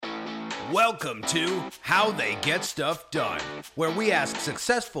Welcome to How They Get Stuff Done, where we ask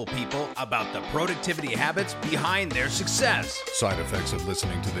successful people about the productivity habits behind their success. Side effects of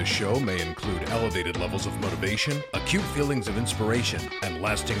listening to this show may include elevated levels of motivation, acute feelings of inspiration, and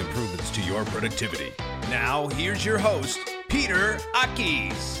lasting improvements to your productivity. Now, here's your host, Peter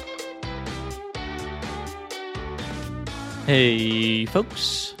Akis. Hey,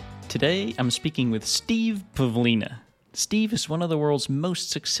 folks. Today, I'm speaking with Steve Pavlina. Steve is one of the world's most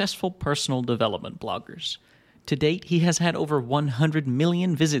successful personal development bloggers. To date, he has had over 100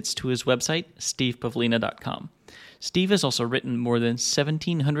 million visits to his website, stevepavlina.com. Steve has also written more than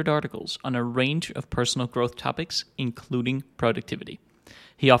 1,700 articles on a range of personal growth topics, including productivity.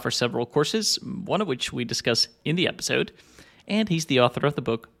 He offers several courses, one of which we discuss in the episode, and he's the author of the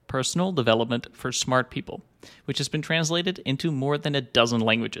book Personal Development for Smart People, which has been translated into more than a dozen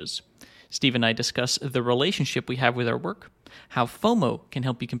languages. Steve and I discuss the relationship we have with our work, how FOMO can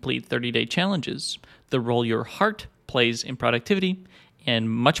help you complete 30-day challenges, the role your heart plays in productivity, and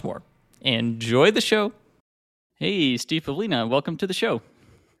much more. Enjoy the show. Hey, Steve Pavlina, welcome to the show.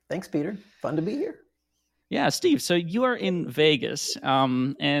 Thanks, Peter. Fun to be here. Yeah, Steve, so you are in Vegas,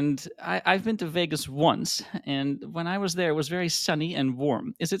 and I've been to Vegas once, and when I was there, it was very sunny and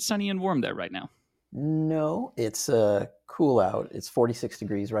warm. Is it sunny and warm there right now? No, it's cool out. It's 46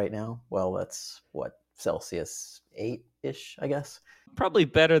 degrees right now. Well, that's Celsius 8-ish, I guess. Probably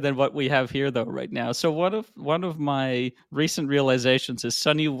better than what we have here, though, right now. So one of my recent realizations is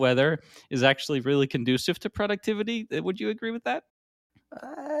sunny weather is actually really conducive to productivity. Would you agree with that?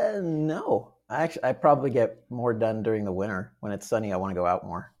 No. I probably get more done during the winter. When it's sunny, I want to go out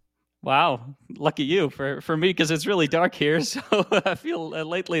more. Wow, lucky you. For me, because it's really dark here, so I feel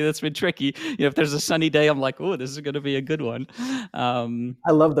lately that's been tricky. If there's a sunny day, I'm like, oh, this is going to be a good one. I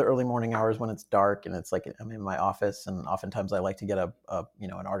love the early morning hours when it's dark and it's like I'm in my office, and oftentimes I like to get an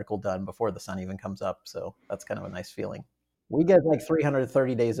article done before the sun even comes up. So that's kind of a nice feeling. We get like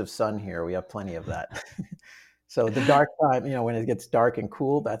 330 days of sun here. We have plenty of that. So the dark time, when it gets dark and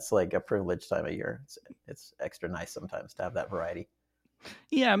cool, that's like a privileged time of year. It's extra nice sometimes to have that variety.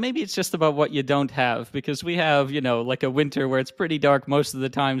 Yeah, maybe it's just about what you don't have, because we have, like a winter where it's pretty dark most of the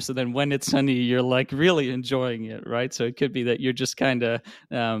time. So then when it's sunny, you're like really enjoying it, right? So it could be that you're just kind of,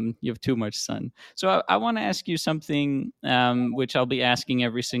 you have too much sun. So I want to ask you something, which I'll be asking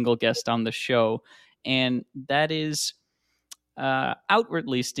every single guest on the show. And that is,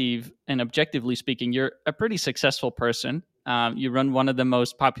 outwardly, Steve, and objectively speaking, you're a pretty successful person. You run one of the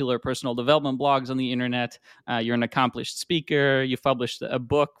most popular personal development blogs on the internet. You're an accomplished speaker. You published a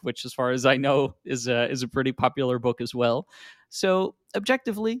book, which, as far as I know, is a pretty popular book as well. So,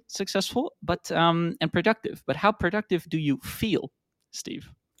 objectively successful, but and productive. But how productive do you feel,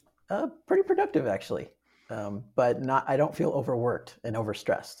 Steve? Pretty productive, actually, but not. I don't feel overworked and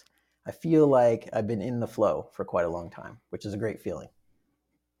overstressed. I feel like I've been in the flow for quite a long time, which is a great feeling.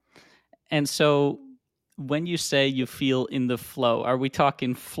 And so, when you say you feel in the flow, are we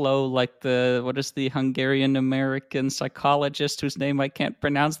talking flow like what is the Hungarian-American psychologist whose name I can't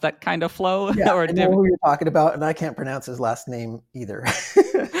pronounce, that kind of flow? Yeah, I know who you're talking about, and I can't pronounce his last name either.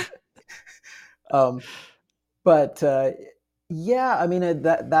 Yeah, I mean,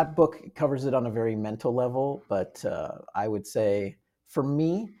 that book covers it on a very mental level, but I would say for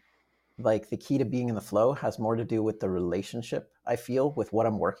me, like the key to being in the flow has more to do with the relationship I feel with what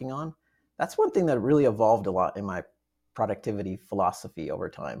I'm working on. That's one thing that really evolved a lot in my productivity philosophy over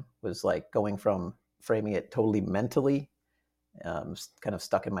time, was like going from framing it totally mentally, kind of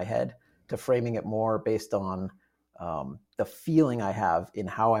stuck in my head, to framing it more based on the feeling I have in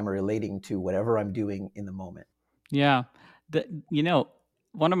how I'm relating to whatever I'm doing in the moment. Yeah.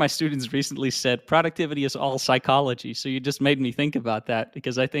 One of my students recently said productivity is all psychology. So you just made me think about that,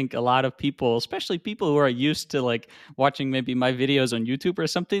 because I think a lot of people, especially people who are used to like watching maybe my videos on YouTube or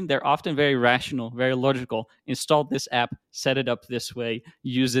something, they're often very rational, very logical. Install this app, set it up this way,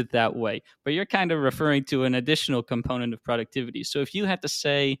 use it that way. But you're kind of referring to an additional component of productivity. So if you had to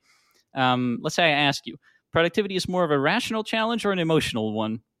say, let's say I ask you, productivity is more of a rational challenge or an emotional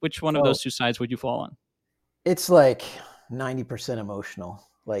one, which one of those two sides would you fall on? It's like 90% emotional.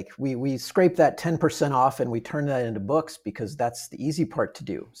 Like we scrape that 10% off and we turn that into books because that's the easy part to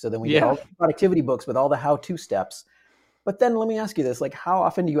do. So then we get all the productivity books with all the how-to steps. But then let me ask you this, like how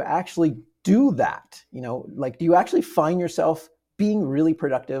often do you actually do that? Like do you actually find yourself being really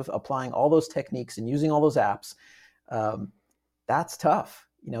productive, applying all those techniques and using all those apps? That's tough.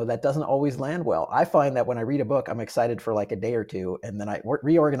 That doesn't always land well. I find that when I read a book, I'm excited for like a day or two, and then I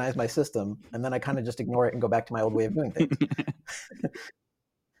reorganize my system, and then I kind of just ignore it and go back to my old way of doing things.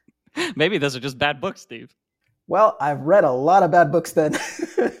 Maybe those are just bad books, Steve. Well, I've read a lot of bad books then.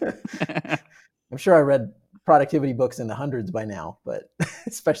 I'm sure I read productivity books in the hundreds by now, but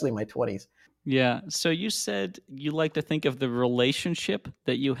especially in my 20s. Yeah. So you said you like to think of the relationship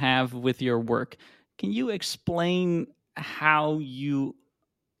that you have with your work. Can you explain how you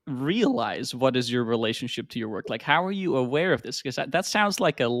realize what is your relationship to your work? Like, how are you aware of this? Because that sounds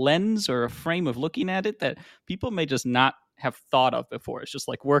like a lens or a frame of looking at it that people may just not have thought of before. It's just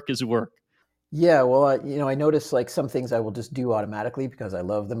like work is work. Yeah, well, I notice like some things I will just do automatically because I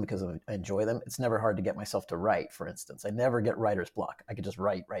love them, because I enjoy them. It's never hard to get myself to write, for instance. I never get writer's block. I could just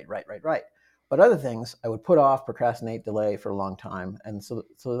write, write, write, write, write. But other things I would put off, procrastinate, delay for a long time. And so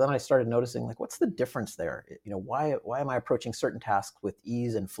then I started noticing, like, what's the difference there? Why am I approaching certain tasks with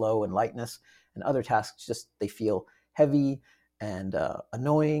ease and flow and lightness, and other tasks just they feel heavy and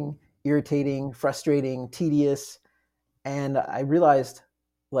annoying, irritating, frustrating, tedious. And I realized,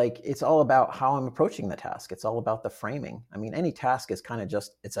 like, it's all about how I'm approaching the task. It's all about the framing. I mean, any task is kind of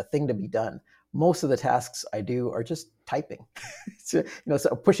just, it's a thing to be done. Most of the tasks I do are just typing, so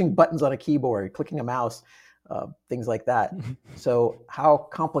pushing buttons on a keyboard, clicking a mouse, things like that. So how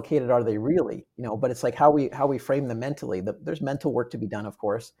complicated are they really? But it's like how we frame them mentally. There's mental work to be done, of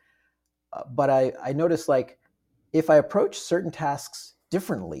course. But I noticed, like, if I approach certain tasks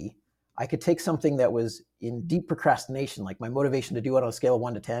differently, I could take something that was in deep procrastination, like my motivation to do it on a scale of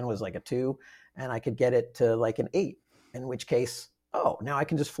 1 to 10 was like a 2, and I could get it to like an 8, in which case, now I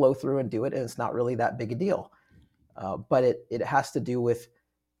can just flow through and do it, and it's not really that big a deal. But it has to do with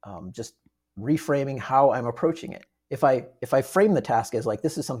just reframing how I'm approaching it. If I frame the task as like,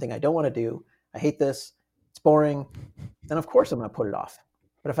 this is something I don't want to do, I hate this, it's boring, then of course I'm going to put it off.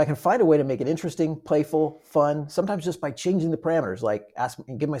 But if I can find a way to make it interesting, playful, fun, sometimes just by changing the parameters, like ask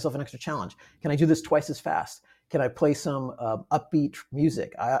and give myself an extra challenge. Can I do this twice as fast? Can I play some upbeat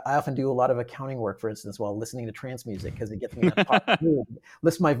music? I often do a lot of accounting work, for instance, while listening to trance music, because it gets me in a positive mood,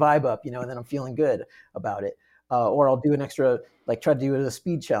 lifts my vibe up, and then I'm feeling good about it. Or I'll do an extra, like try to do it as a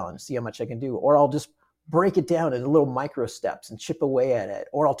speed challenge, see how much I can do. Or I'll just break it down into little micro steps and chip away at it.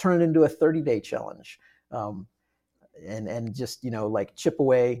 Or I'll turn it into a 30-day challenge. And just like chip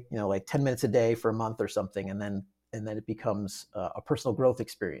away, like 10 minutes a day for a month or something, and then it becomes a personal growth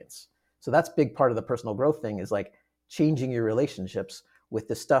experience. So that's a big part of the personal growth thing, is like changing your relationships with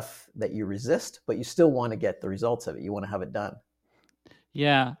the stuff that you resist, but you still want to get the results of it. You want to have it done.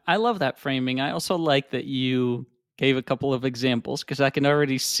 Yeah, I love that framing. I also like that you gave a couple of examples, because I can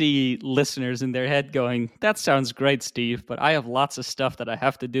already see listeners in their head going, that sounds great, Steve, but I have lots of stuff that I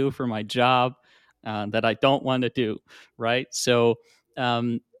have to do for my job that I don't want to do, right? So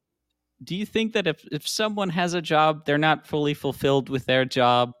do you think that if someone has a job, they're not fully fulfilled with their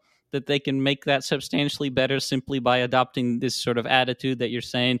job, that they can make that substantially better simply by adopting this sort of attitude that you're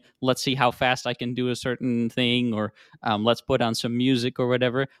saying, let's see how fast I can do a certain thing, or let's put on some music or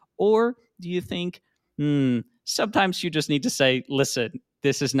whatever? Or do you think, sometimes you just need to say, listen,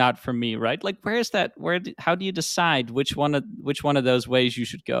 this is not for me, right? Like, how do you decide which one of those ways you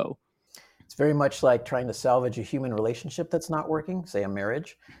should go? It's very much like trying to salvage a human relationship that's not working, say a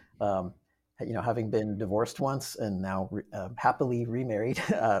marriage. Having been divorced once and now happily remarried,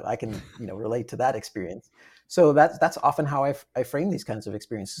 I can relate to that experience. So that's often how I frame these kinds of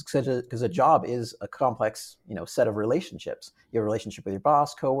experiences, because a job is a complex set of relationships. You have a relationship with your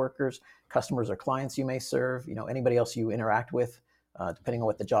boss, coworkers, customers or clients you may serve, anybody else you interact with, depending on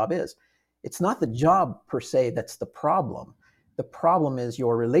what the job is. It's not the job per se that's the problem. The problem is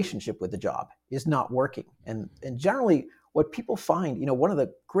your relationship with the job is not working. And generally, what people find, one of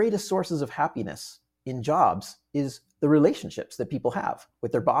the greatest sources of happiness in jobs is the relationships that people have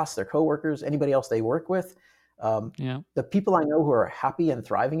with their boss, their coworkers, anybody else they work with. The people I know who are happy and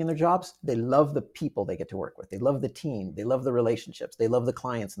thriving in their jobs, they love the people they get to work with. They love the team. They love the relationships. They love the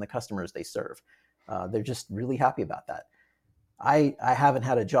clients and the customers they serve. They're just really happy about that. I haven't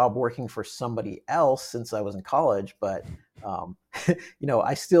had a job working for somebody else since I was in college, but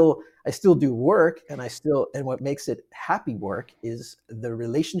I still do work, and what makes it happy work is the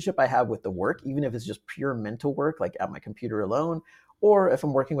relationship I have with the work, even if it's just pure mental work, like at my computer alone, or if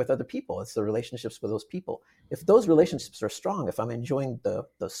I'm working with other people, it's the relationships with those people. If those relationships are strong, if I'm enjoying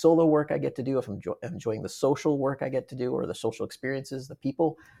the solo work I get to do, if I'm enjoying the social work I get to do, or the social experiences, the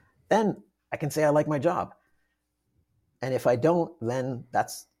people, then I can say I like my job. And if I don't, then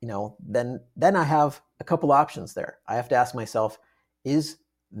that's, then I have a couple options there. I have to ask myself, is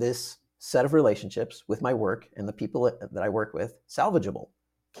this set of relationships with my work and the people that I work with salvageable?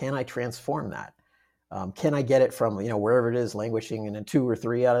 Can I transform that? Can I get it from, wherever it is, languishing in a 2 or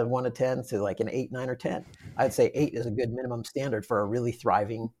 3 out of 1 to 10 to like an 8, 9, or 10? I'd say 8 is a good minimum standard for a really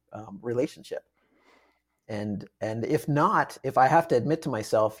thriving relationship. And if not, if I have to admit to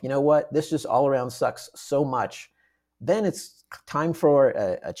myself, you know what, this just all around sucks so much, then it's time for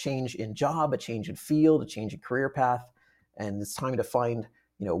a change in job, a change in field, a change in career path. And it's time to find,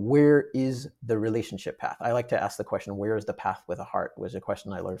 where is the relationship path? I like to ask the question, where is the path with a heart? Was a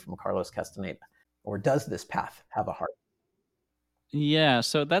question I learned from Carlos Castaneda. Or does this path have a heart? Yeah,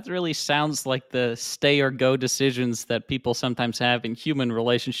 so that really sounds like the stay or go decisions that people sometimes have in human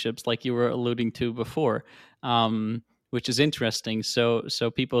relationships, like you were alluding to before, which is interesting. So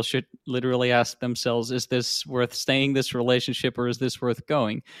people should literally ask themselves, is this worth staying this relationship, or is this worth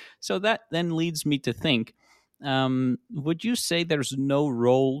going? So that then leads me to think, would you say there's no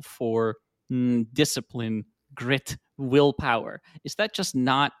role for discipline, grit, willpower? Is that just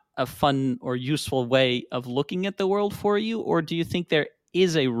not a fun or useful way of looking at the world for you, or do you think there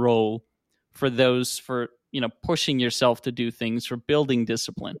is a role for those, for pushing yourself to do things, for building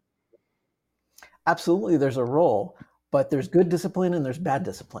discipline? Absolutely, there's a role, but there's good discipline and there's bad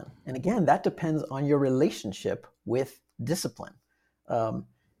discipline, and again, that depends on your relationship with discipline.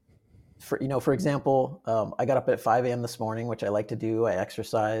 For example, I got up at 5 a.m. this morning, which I like to do. I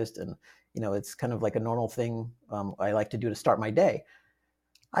exercised, and it's kind of like a normal thing I like to do to start my day.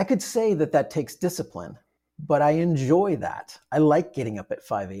 I could say that takes discipline, but I enjoy that. I like getting up at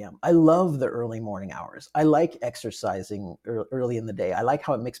 5 a.m. I love the early morning hours. I like exercising early in the day. I like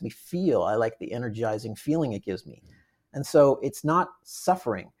how it makes me feel. I like the energizing feeling it gives me. And so it's not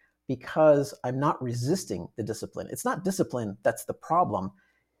suffering because I'm not resisting the discipline. It's not discipline that's the problem.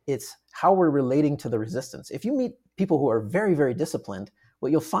 It's how we're relating to the resistance. If you meet people who are very, very disciplined,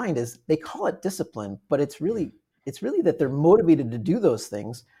 what you'll find is they call it discipline, but it's really that they're motivated to do those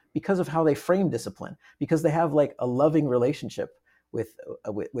things because of how they frame discipline, because they have like a loving relationship with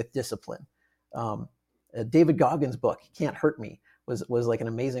discipline. David Goggins' book, Can't Hurt Me, was like an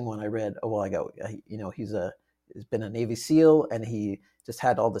amazing one I read a while ago. He's been a Navy SEAL, and he just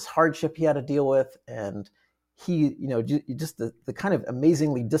had all this hardship he had to deal with, and he, just the kind of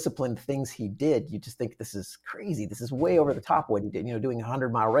amazingly disciplined things he did. You just think, this is crazy. This is way over the top what he did. Doing a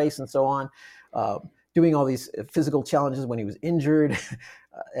 100-mile race and so on. Doing all these physical challenges when he was injured.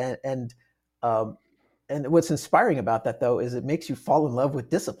 And what's inspiring about that, though, is it makes you fall in love with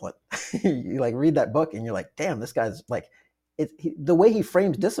discipline. You like read that book and you're like, damn, this guy's like, the way he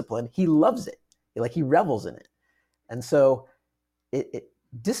frames discipline, he loves it. He revels in it. And so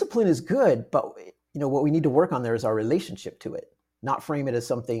discipline is good, but what we need to work on there is our relationship to it, not frame it as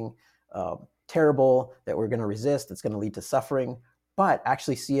something terrible that we're going to resist, that's going to lead to suffering, but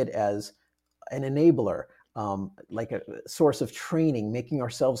actually see it as an enabler, like a source of training, making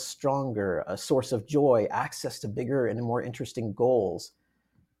ourselves stronger, a source of joy, access to bigger and more interesting goals.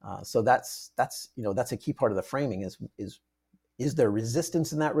 So that's a key part of the framing is there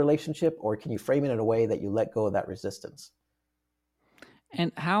resistance in that relationship, or can you frame it in a way that you let go of that resistance?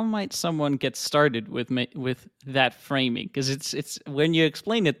 And how might someone get started with that framing? Because it's when you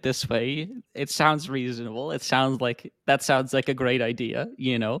explain it this way, it sounds reasonable. It sounds like a great idea,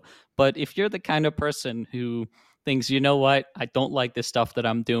 But if you're the kind of person who thinks, you know what, I don't like this stuff that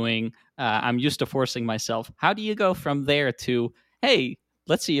I'm doing, I'm used to forcing myself. How do you go from there to, hey,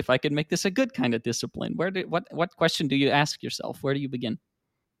 let's see if I can make this a good kind of discipline? What question do you ask yourself? Where do you begin?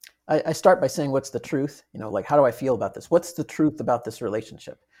 I start by saying, what's the truth? How do I feel about this? What's the truth about this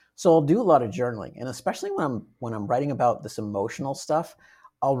relationship? So I'll do a lot of journaling, and especially when I'm writing about this emotional stuff,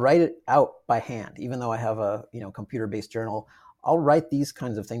 I'll write it out by hand. Even though I have a computer-based journal, I'll write these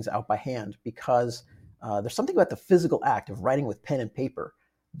kinds of things out by hand because there's something about the physical act of writing with pen and paper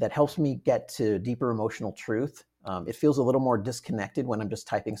that helps me get to deeper emotional truth. It feels a little more disconnected when I'm just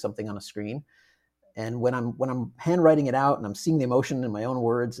typing something on a screen. And when I'm handwriting it out and I'm seeing the emotion in my own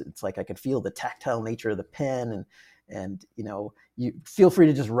words, it's like I could feel the tactile nature of the pen, and you feel free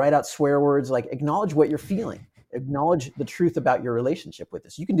to just write out swear words, like acknowledge what you're feeling, acknowledge the truth about your relationship with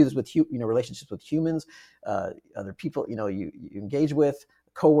this. You can do this with relationships with humans, other people you engage with,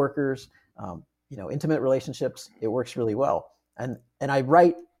 coworkers, intimate relationships. It works really well. And I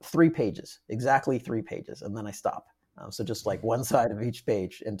write 3 pages, exactly 3 pages, and then I stop. So just like one side of each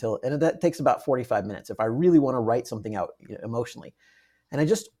page and that takes about 45 minutes if I really want to write something out emotionally. And I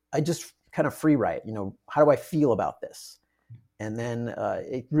just kind of free write, how do I feel about this? And then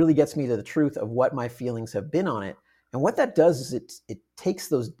it really gets me to the truth of what my feelings have been on it. And what that does is it takes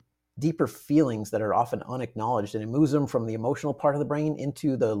those deeper feelings that are often unacknowledged and it moves them from the emotional part of the brain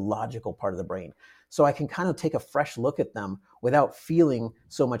into the logical part of the brain. So I can kind of take a fresh look at them without feeling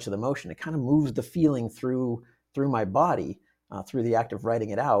so much of the emotion. It kind of moves the feeling through my body, through the act of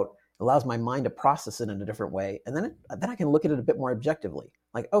writing it out, allows my mind to process it in a different way. And then I can look at it a bit more objectively.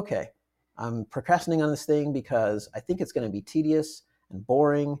 Like, okay, I'm procrastinating on this thing because I think it's going to be tedious and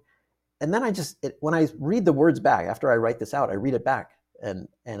boring. And then when I read the words back, after I write this out, I read it back and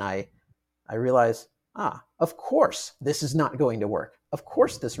I realize, of course, this is not going to work. Of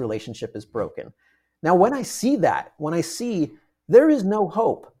course, this relationship is broken. Now, when I see there is no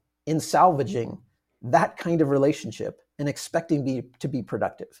hope in salvaging that kind of relationship and expecting to be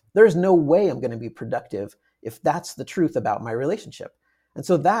productive. There is no way I'm going to be productive if that's the truth about my relationship. And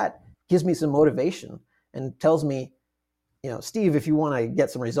so that gives me some motivation and tells me, Steve, if you want to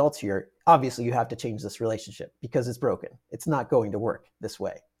get some results here, obviously you have to change this relationship because it's broken. It's not going to work this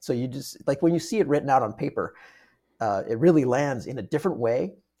way. So you just, like when you see it written out on paper, it really lands in a different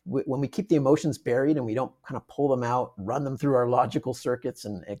way. When we keep the emotions buried and we don't kind of pull them out, run them through our logical circuits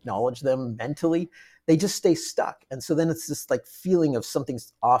and acknowledge them mentally, they just stay stuck. And so then it's this like feeling of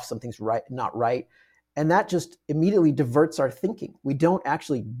something's off, something's right, not right. And that just immediately diverts our thinking. We don't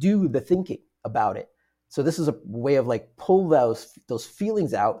actually do the thinking about it. So this is a way of like pull those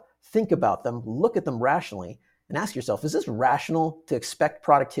feelings out, think about them, look at them rationally, and ask yourself, is this rational to expect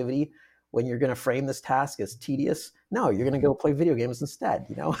productivity when you're going to frame this task as tedious? No, you're going to go play video games instead.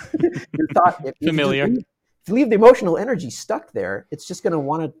 Your thought, if you leave the emotional energy stuck there, it's just going to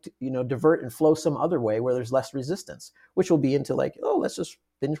want to, divert and flow some other way where there's less resistance, which will be into like, oh, let's just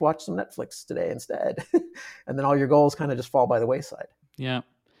binge watch some Netflix today instead. And then all your goals kind of just fall by the wayside. Yeah.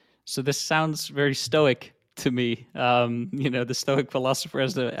 So this sounds very stoic to me. The Stoic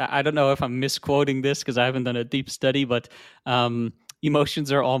philosophers, I don't know if I'm misquoting this because I haven't done a deep study, but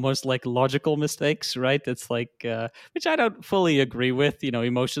emotions are almost like logical mistakes, right? It's like, which I don't fully agree with.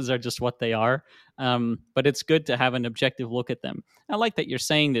 Emotions are just what they are. But it's good to have an objective look at them. I like that you're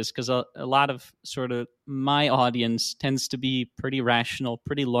saying this because a lot of sort of my audience tends to be pretty rational,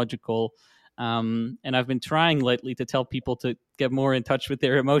 pretty logical. And I've been trying lately to tell people to get more in touch with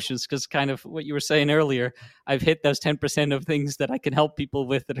their emotions because kind of what you were saying earlier, I've hit those 10% of things that I can help people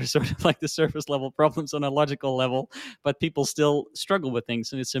with that are sort of like the surface level problems on a logical level, but people still struggle with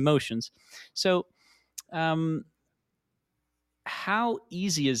things and it's emotions. So how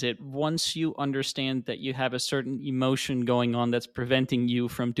easy is it once you understand that you have a certain emotion going on that's preventing you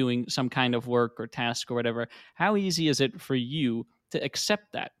from doing some kind of work or task or whatever? How easy is it for you to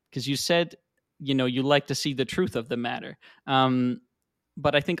accept that? Because you said, you like to see the truth of the matter.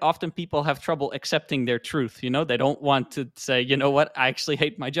 But I think often people have trouble accepting their truth. They don't want to say, you know what, I actually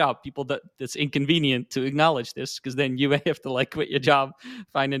hate my job. That's inconvenient to acknowledge this because then you have to quit your job,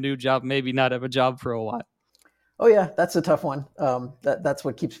 find a new job, maybe not have a job for a while. Oh yeah, that's a tough one. That's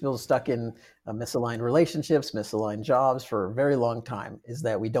what keeps people stuck in misaligned relationships, misaligned jobs for a very long time, is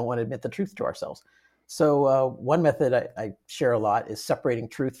that we don't want to admit the truth to ourselves. So one method I share a lot is separating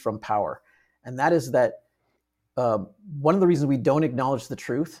truth from power. And that is that one of the reasons we don't acknowledge the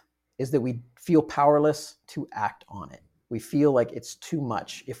truth is that we feel powerless to act on it. We feel like it's too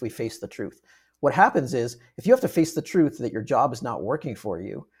much if we face the truth. What happens is if you have to face the truth that your job is not working for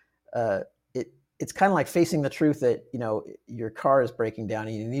you, it's kind of like facing the truth that, your car is breaking down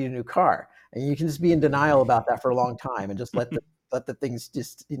and you need a new car. And you can just be in denial about that for a long time and just let the things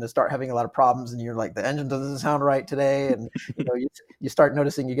just, start having a lot of problems. And you're like, the engine doesn't sound right today. And, you start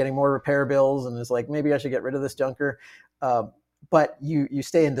noticing you're getting more repair bills and it's like, maybe I should get rid of this junker. But you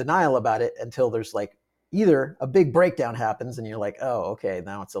stay in denial about it until there's like either a big breakdown happens and you're like, oh, okay,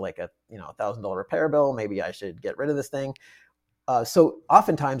 now it's like a $1,000 repair bill. Maybe I should get rid of this thing. So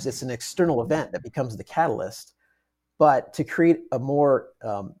oftentimes it's an external event that becomes the catalyst, but to create a more,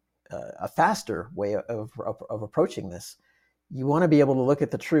 a faster way of approaching this, you want to be able to look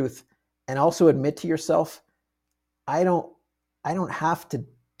at the truth and also admit to yourself, I don't have to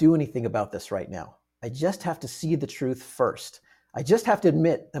do anything about this right now. I just have to see the truth first. I just have to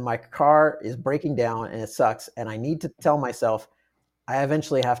admit that my car is breaking down and it sucks. And I need to tell myself, I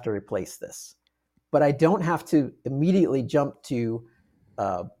eventually have to replace this. But I don't have to immediately jump to,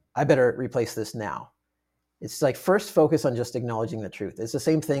 I better replace this now. It's like first focus on just acknowledging the truth. It's the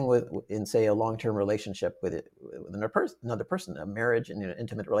same thing in say a long-term relationship with another person, a marriage and an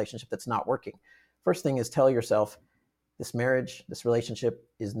intimate relationship that's not working. First thing is tell yourself, this marriage, this relationship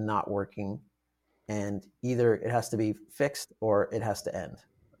is not working, and either it has to be fixed or it has to end.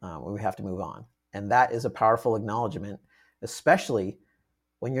 We have to move on. And that is a powerful acknowledgement, especially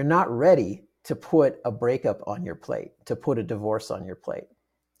when you're not ready to put a breakup on your plate, to put a divorce on your plate.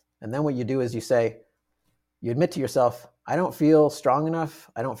 And then what you do is you admit to yourself, I don't feel strong enough.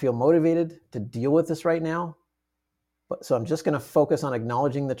 I don't feel motivated to deal with this right now. So I'm just going to focus on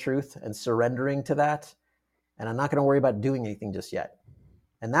acknowledging the truth and surrendering to that. And I'm not going to worry about doing anything just yet.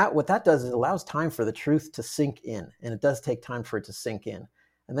 And what that does is it allows time for the truth to sink in. And it does take time for it to sink in.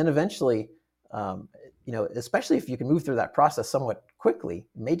 And then eventually, especially if you can move through that process somewhat quickly,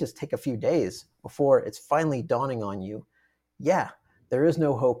 it may just take a few days before it's finally dawning on you, yeah, there is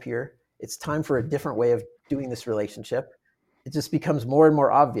no hope here. It's time for a different way of doing this relationship. It just becomes more and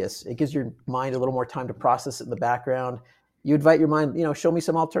more obvious. It gives your mind a little more time to process it in the background. You invite your mind, show me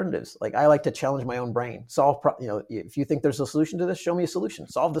some alternatives. Like, I like to challenge my own brain. If you think there's a solution to this, show me a solution.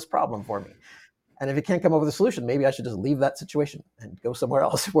 Solve this problem for me. And if it can't come up with a solution, maybe I should just leave that situation and go somewhere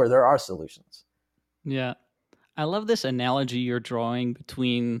else where there are solutions. Yeah. I love this analogy you're drawing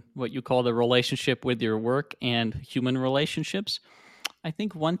between what you call the relationship with your work and human relationships. I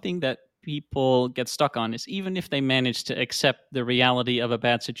think one thing that people get stuck on is even if they manage to accept the reality of a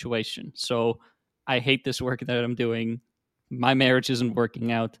bad situation. So I hate this work that I'm doing. My marriage isn't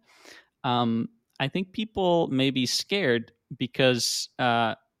working out. I think people may be scared because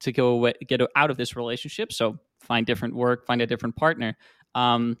to go away, get out of this relationship. So find different work, find a different partner,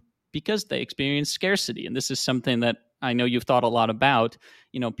 because they experience scarcity. And this is something that I know you've thought a lot about.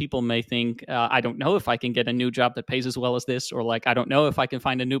 People may think, I don't know if I can get a new job that pays as well as this, or like, I don't know if I can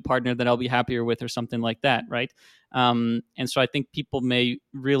find a new partner that I'll be happier with, or something like that, right? And so I think people may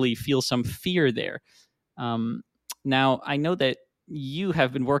really feel some fear there. Now, I know that you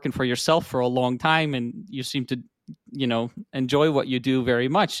have been working for yourself for a long time, and you seem to, enjoy what you do very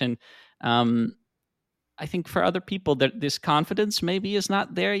much. And I think for other people that this confidence maybe is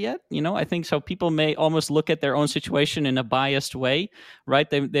not there yet. I think so. People may almost look at their own situation in a biased way, right?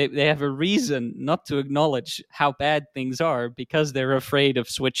 They have a reason not to acknowledge how bad things are because they're afraid of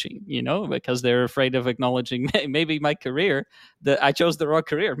switching, because they're afraid of acknowledging maybe my career, that I chose the wrong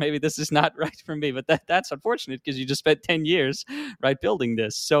career. Maybe this is not right for me, but that's unfortunate because you just spent 10 years, right, building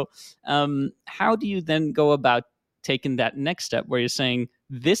this. So how do you then go about taking that next step where you're saying,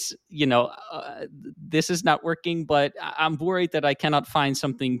 this is not working, but I'm worried that I cannot find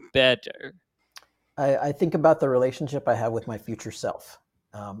something better? I think about the relationship I have with my future self.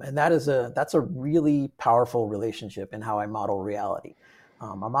 And that's a really powerful relationship in how I model reality.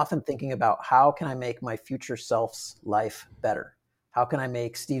 I'm often thinking about, how can I make my future self's life better? How can I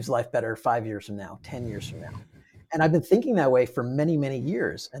make Steve's life better 5 years from now, 10 years from now? And I've been thinking that way for many, many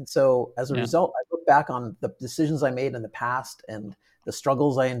years. And so as a result, I look back on the decisions I made in the past and the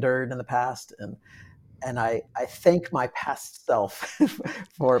struggles I endured in the past. And I thank my past self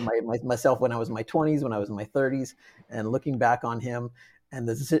for myself when I was in my 20s, when I was in my 30s, and looking back on him and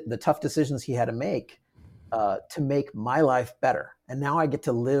the tough decisions he had to make my life better. And now I get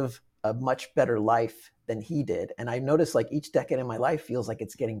to live a much better life than he did. And I notice, like, each decade in my life feels like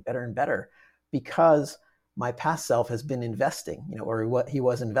it's getting better and better because my past self has been investing, or what he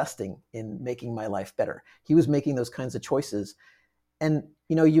was investing in making my life better. He was making those kinds of choices. And,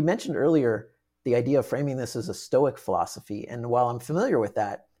 you mentioned earlier the idea of framing this as a Stoic philosophy. And while I'm familiar with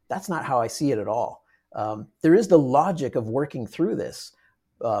that, that's not how I see it at all. There is the logic of working through this,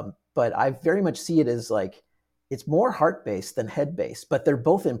 but I very much see it as like, it's more heart-based than head-based, but they're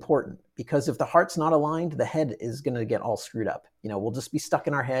both important, because if the heart's not aligned, the head is going to get all screwed up. We'll just be stuck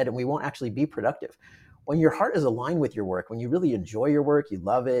in our head and we won't actually be productive. When your heart is aligned with your work, when you really enjoy your work, you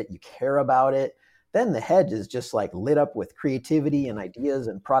love it, you care about it, then the head is just like lit up with creativity and ideas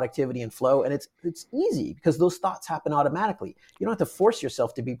and productivity and flow. And it's easy because those thoughts happen automatically. You don't have to force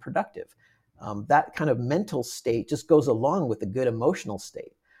yourself to be productive. That kind of mental state just goes along with a good emotional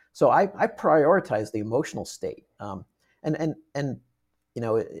state. So I prioritize the emotional state. One of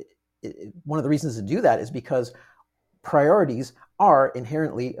the reasons to do that is because priorities are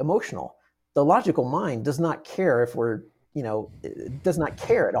inherently emotional. The logical mind does not care if it does not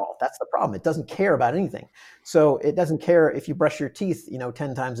care at all. That's the problem. It doesn't care about anything. So it doesn't care if you brush your teeth,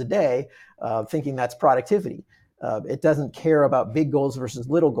 10 times a day, thinking that's productivity. It doesn't care about big goals versus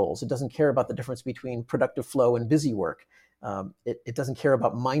little goals. It doesn't care about the difference between productive flow and busy work. It doesn't care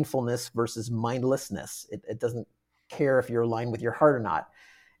about mindfulness versus mindlessness. It doesn't care if you're aligned with your heart or not.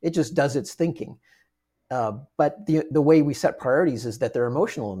 It just does its thinking. But the way we set priorities is that they're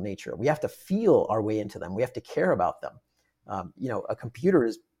emotional in nature. We have to feel our way into them. We have to care about them. A computer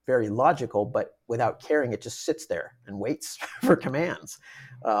is very logical, but without caring, it just sits there and waits for commands.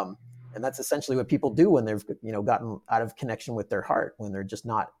 And that's essentially what people do when they've gotten out of connection with their heart, when they're just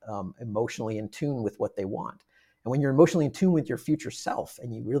not emotionally in tune with what they want. And when you're emotionally in tune with your future self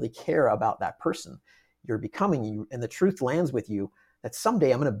and you really care about that person, you're becoming you, and the truth lands with you that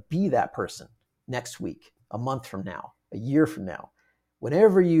someday I'm going to be that person next week, a month from now, a year from now.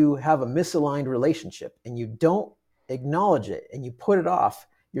 Whenever you have a misaligned relationship and you don't acknowledge it and you put it off,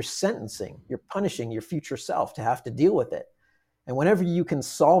 you're punishing your future self to have to deal with it. And whenever you can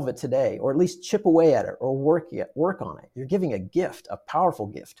solve it today, or at least chip away at it or work on it, you're giving a gift, a powerful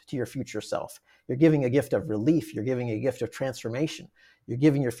gift to your future self. You're giving a gift of relief. You're giving a gift of transformation. You're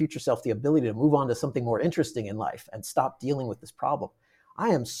giving your future self the ability to move on to something more interesting in life and stop dealing with this problem. I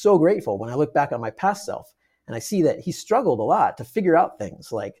am so grateful when I look back on my past self and I see that he struggled a lot to figure out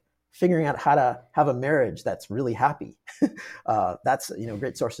things like figuring out how to have a marriage that's really happy. That's a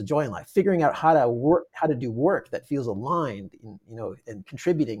great source of joy in life. Figuring out how to do work that feels aligned, and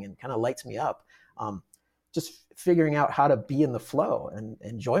contributing and kind of lights me up. Just figuring out how to be in the flow and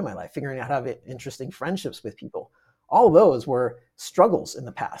enjoy my life. Figuring out how to have interesting friendships with people. All those were struggles in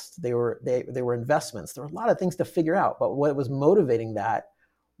the past. They were investments. There were a lot of things to figure out, but what was motivating that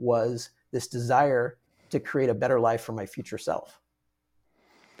was this desire to create a better life for my future self.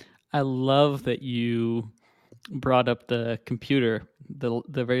 I love that you brought up the computer, the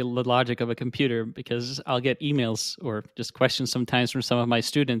very logic of a computer, because I'll get emails or just questions sometimes from some of my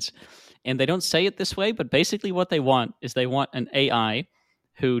students, and they don't say it this way, but basically what they want is they want an AI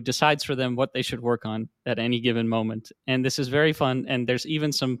who decides for them what they should work on at any given moment. And this is very fun. And there's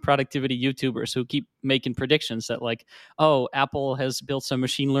even some productivity YouTubers who keep making predictions that like, oh, Apple has built some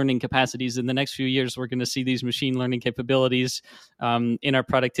machine learning capacities. In the next few years, we're going to see these machine learning capabilities in our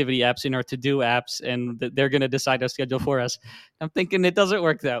productivity apps, in our to-do apps, and they're going to decide our schedule for us. I'm thinking it doesn't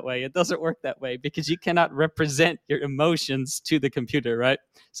work that way. It doesn't work that way because you cannot represent your emotions to the computer, right?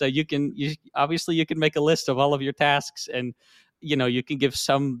 So you can make a list of all of your tasks and you can give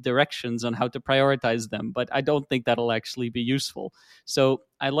some directions on how to prioritize them, but I don't think that'll actually be useful. So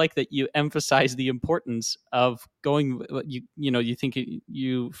I like that you emphasize the importance of going,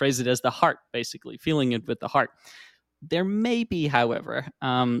 you phrase it as the heart, basically, feeling it with the heart. There may be, however,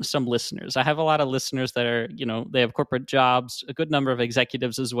 some listeners. I have a lot of listeners that are, they have corporate jobs, a good number of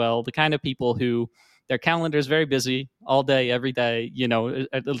executives as well, the kind of people who their calendar is very busy all day, every day,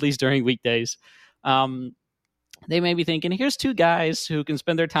 at least during weekdays. They may be thinking, here's two guys who can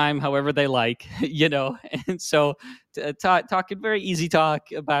spend their time however they like, and so talking very easy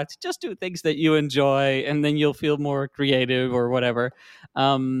talk about just do things that you enjoy and then you'll feel more creative or whatever.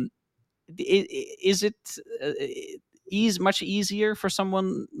 Is it much easier for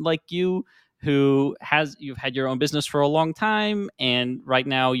someone like you you've had your own business for a long time and right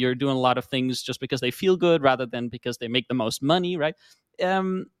now you're doing a lot of things just because they feel good rather than because they make the most money, right?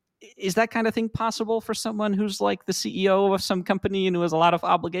 Is that kind of thing possible for someone who's like the CEO of some company and who has a lot of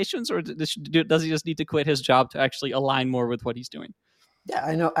obligations, or does he just need to quit his job to actually align more with what he's doing?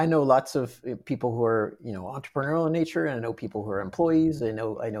 Yeah, I know lots of people who are entrepreneurial in nature, and I know people who are employees. I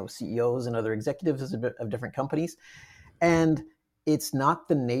know CEOs and other executives of different companies, and it's not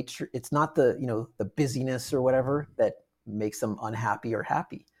the the busyness or whatever that makes them unhappy or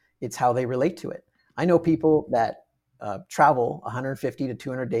happy. It's how they relate to it. I know people that travel 150 to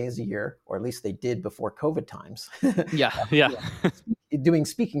 200 days a year, or at least they did before COVID times. Yeah. Doing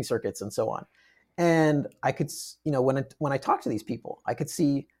speaking circuits and so on. And I could, when I talk to these people, I could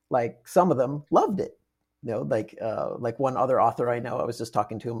see like some of them loved it. Like one other author I know, I was just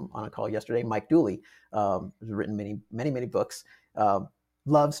talking to him on a call yesterday, Mike Dooley, who's written many books,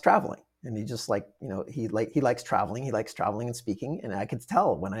 loves traveling. And he just he likes traveling. He likes traveling and speaking. And I could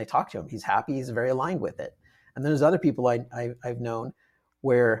tell when I talk to him, he's happy. He's very aligned with it. And then there's other people I've known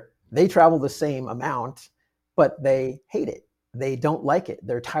where they travel the same amount, but they hate it. They don't like it.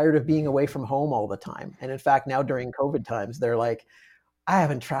 They're tired of being away from home all the time. And in fact, now during COVID times, they're like, I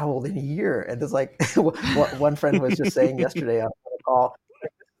haven't traveled in a year. And it's like one friend was just saying yesterday on a call,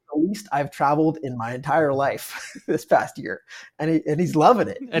 the least I've traveled in my entire life this past year. And he's loving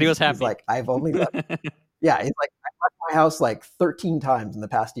it. And he was happy. He's like, I've only left. Yeah, he's like, I left my house like 13 times in the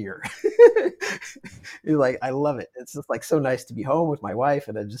past year. He's like, I love it. It's just like so nice to be home with my wife,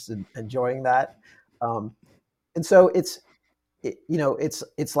 and I'm just enjoying that. And so it's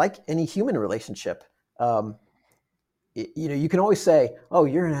like any human relationship. You can always say, "Oh,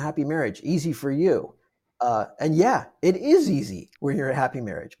 you're in a happy marriage, easy for you," and yeah, it is easy when you're in a happy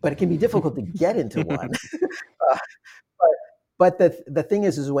marriage, but it can be difficult to get into one. But the thing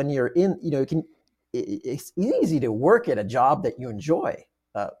is when you're in, it's easy to work at a job that you enjoy.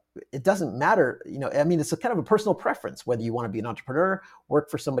 It doesn't matter, it's a kind of a personal preference whether you want to be an entrepreneur, work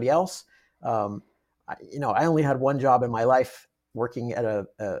for somebody else. I only had one job in my life, working at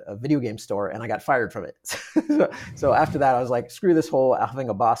a video game store, and I got fired from it. So after that, I was like, screw this whole having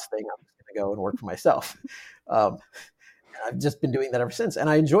a boss thing. I'm just going to go and work for myself. And I've just been doing that ever since, and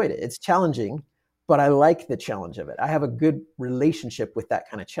I enjoyed it. It's challenging, but I like the challenge of it. I have a good relationship with that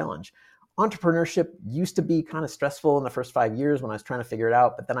kind of challenge. Entrepreneurship used to be kind of stressful in the first 5 years when I was trying to figure it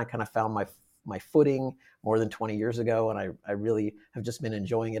out, but then I kind of found my footing more than 20 years ago, and I really have just been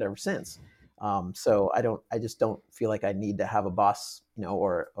enjoying it ever since. So I just don't feel like I need to have a boss,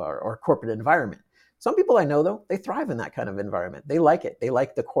 or a corporate environment. Some people I know, though, they thrive in that kind of environment. They like it. They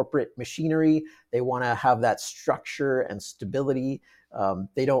like the corporate machinery. They want to have that structure and stability.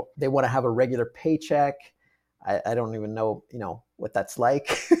 They want to have a regular paycheck. I don't even know, what that's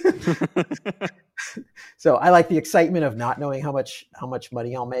like. So I like the excitement of not knowing how much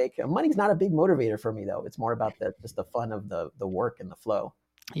money I'll make. Money's not a big motivator for me, though. It's more about just the fun of the work and the flow.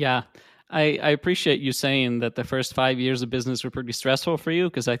 Yeah. I appreciate you saying that the first 5 years of business were pretty stressful for you,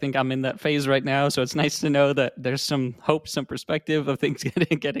 because I think I'm in that phase right now. So it's nice to know that there's some hope, some perspective of things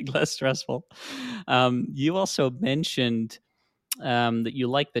getting less stressful. You also mentioned that you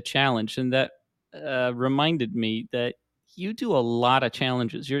like the challenge, and that reminded me that you do a lot of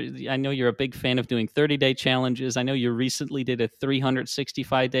challenges. I know you're a big fan of doing 30-day challenges. I know you recently did a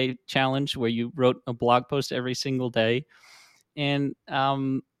 365-day challenge where you wrote a blog post every single day. And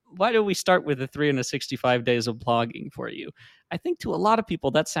why don't we start with the 365 days of blogging for you? I think to a lot of people,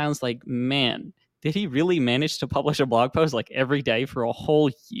 that sounds like, man, did he really manage to publish a blog post like every day for a whole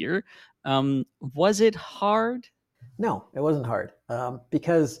year? Was it hard? No, it wasn't hard,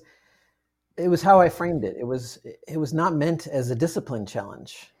 because it was how I framed it. It was not meant as a discipline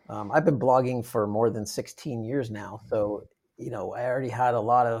challenge. I've been blogging for more than 16 years now. So, I already had a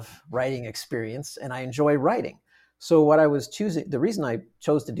lot of writing experience, and I enjoy writing. So what I was choosing, the reason I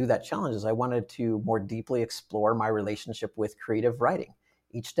chose to do that challenge is I wanted to more deeply explore my relationship with creative writing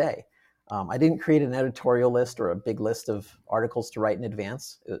each day. I didn't create an editorial list or a big list of articles to write in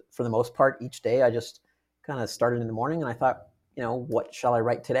advance. For the most part, each day I just kind of started in the morning and I thought, what shall I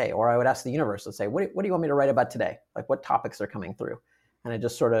write today? Or I would ask the universe, let's say, what do you want me to write about today? Like, what topics are coming through? And I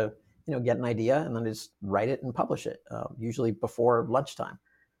just sort of, get an idea and then just write it and publish it, usually before lunchtime.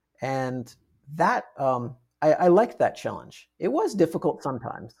 And that, I liked that challenge. It was difficult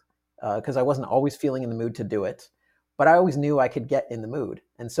sometimes because I wasn't always feeling in the mood to do it, but I always knew I could get in the mood.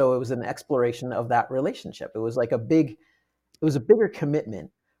 And so it was an exploration of that relationship. It was like a bigger commitment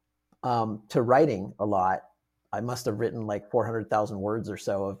to writing a lot. I must have written like 400,000 words or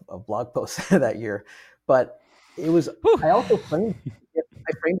so of blog posts that year, but it was, I also framed it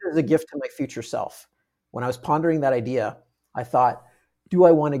as a gift to my future self. When I was pondering that idea, I thought, do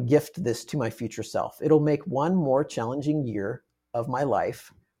I want to gift this to my future self? It'll make one more challenging year of my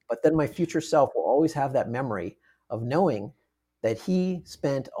life, but then my future self will always have that memory of knowing that he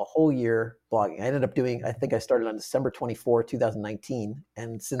spent a whole year blogging. I think I started on December 24, 2019.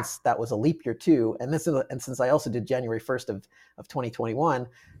 And since that was a leap year too, and since I also did January 1st of 2021,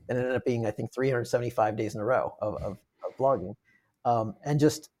 then it ended up being, I think, 375 days in a row of blogging. And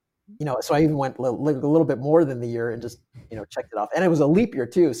just, so I even went a little bit more than the year and just, checked it off. And it was a leap year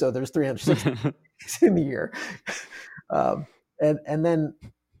too. So there's 360 in the year. And then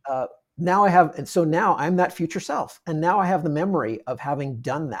now now I'm that future self. And now I have the memory of having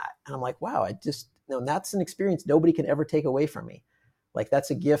done that. And I'm like, wow, that's an experience nobody can ever take away from me. Like,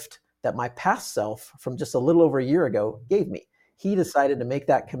 that's a gift that my past self from just a little over a year ago gave me. He decided to make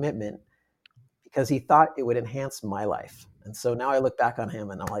that commitment because he thought it would enhance my life. And so now I look back on him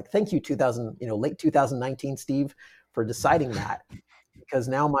and I'm like, thank you, late 2019, Steve, for deciding that, because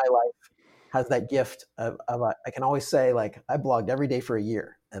now my life has that gift of I can always say, like, I blogged every day for a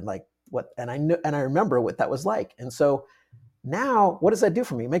year, and I remember what that was like. And so now what does that do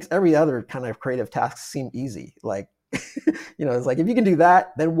for me? It makes every other kind of creative task seem easy. Like, it's like, if you can do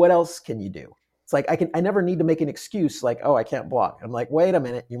that, then what else can you do? It's like, I never need to make an excuse like, oh, I can't blog. I'm like, wait a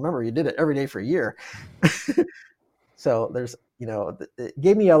minute, you remember you did it every day for a year. So there's, it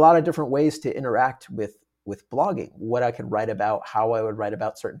gave me a lot of different ways to interact with blogging, what I could write about, how I would write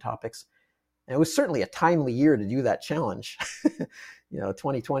about certain topics. And it was certainly a timely year to do that challenge.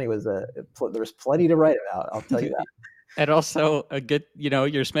 2020 there's plenty to write about, I'll tell you that. And also a good,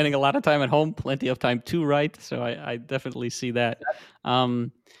 you're spending a lot of time at home, plenty of time to write. So I definitely see that. I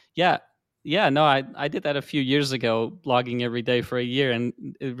did that a few years ago, blogging every day for a year.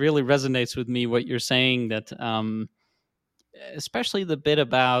 And it really resonates with me what you're saying, that especially the bit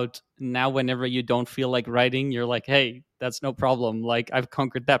about now, whenever you don't feel like writing, you're like, hey, that's no problem. Like, I've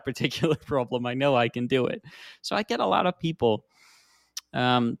conquered that particular problem. I know I can do it. So I get a lot of people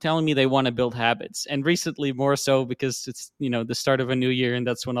telling me they want to build habits, and recently more so because it's the start of a new year, and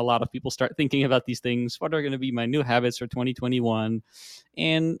that's when a lot of people start thinking about these things. What are going to be my new habits for 2021?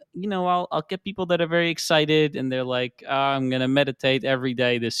 And I'll get people that are very excited, and they're like, I'm going to meditate every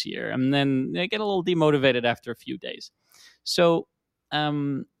day this year, and then they get a little demotivated after a few days. So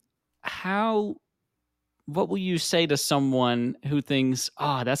what will you say to someone who thinks,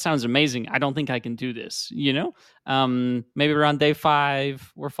 oh, that sounds amazing, I don't think I can do this? Maybe around day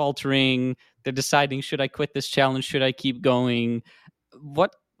 5, we're faltering. They're deciding, should I quit this challenge? Should I keep going?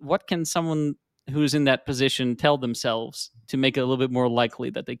 What can someone who's in that position tell themselves to make it a little bit more likely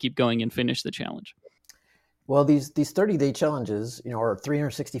that they keep going and finish the challenge? Well, these 30-day challenges, or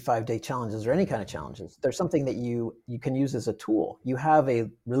 365-day challenges, or any kind of challenges, they're something that you can use as a tool. You have a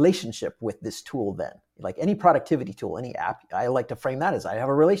relationship with this tool then. Like any productivity tool, any app, I like to frame that as I have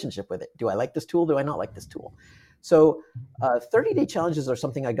a relationship with it. Do I like this tool? Do I not like this tool? So 30-day challenges are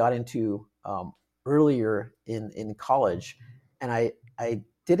something I got into earlier in college. And I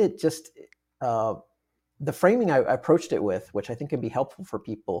did it just, the framing I approached it with, which I think can be helpful for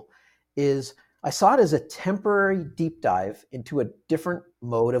people, is I saw it as a temporary deep dive into a different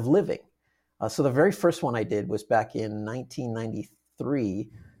mode of living. So the very first one I did was back in 1993,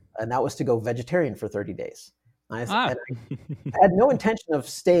 and that was to go vegetarian for 30 days. I had no intention of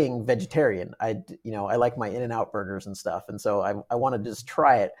staying vegetarian. I like my In-N-Out burgers and stuff, and so I wanted to just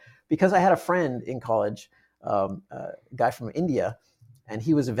try it because I had a friend in college, a guy from India, and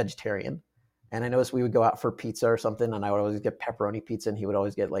he was a vegetarian. And I noticed we would go out for pizza or something, and I would always get pepperoni pizza, and he would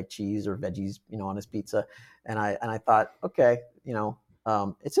always get like cheese or veggies, on his pizza. And I thought, okay,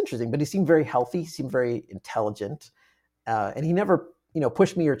 it's interesting. But he seemed very healthy, he seemed very intelligent, and he never,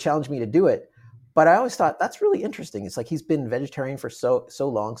 pushed me or challenged me to do it. But I always thought that's really interesting. It's like he's been vegetarian for so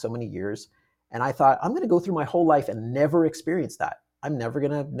long, so many years, and I thought I'm going to go through my whole life and never experience that. I'm never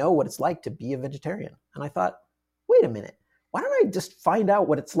going to know what it's like to be a vegetarian. And I thought, wait a minute. Why don't I just find out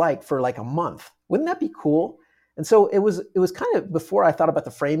what it's like for like a month? Wouldn't that be cool? And so it was kind of before I thought about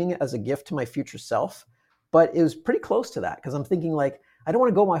the framing as a gift to my future self, but it was pretty close to that because I'm thinking like, I don't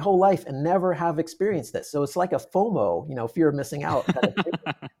want to go my whole life and never have experienced this. So it's like a FOMO, fear of missing out.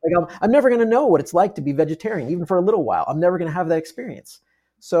 Like I'm never going to know what it's like to be vegetarian, even for a little while. I'm never going to have that experience.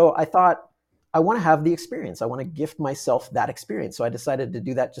 So I thought, I want to have the experience. I want to gift myself that experience. So I decided to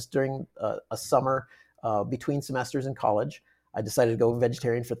do that just during a summer between semesters in college. I decided to go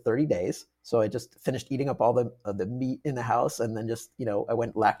vegetarian for 30 days. So I just finished eating up all the meat in the house. And then just, I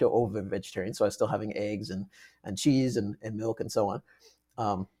went lacto-ovo vegetarian. So I was still having eggs and cheese and milk and so on.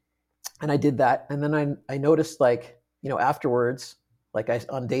 And I did that. And then I noticed afterwards,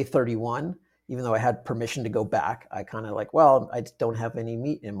 on day 31, even though I had permission to go back, I kind of I don't have any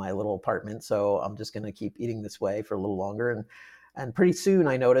meat in my little apartment. So I'm just going to keep eating this way for a little longer. And pretty soon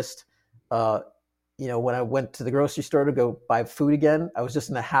I noticed, when I went to the grocery store to go buy food again, I was just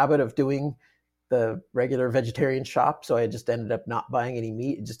in the habit of doing the regular vegetarian shop. So I just ended up not buying any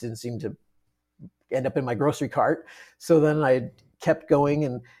meat. It just didn't seem to end up in my grocery cart. So then I kept going,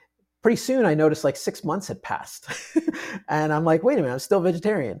 and pretty soon I noticed 6 months had passed. And I'm like, wait a minute, I'm still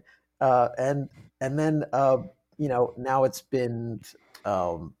vegetarian. And then, now it's been,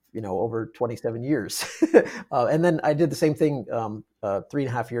 over 27 years. And then I did the same thing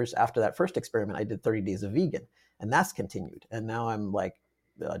 3.5 years after that first experiment. I did 30 days of vegan, and that's continued. And now I'm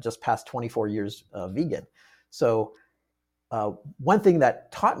just past 24 years vegan. So one thing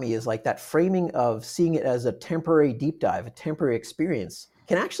that taught me is that framing of seeing it as a temporary deep dive, a temporary experience,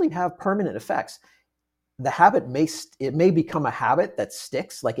 can actually have permanent effects. The habit may become a habit that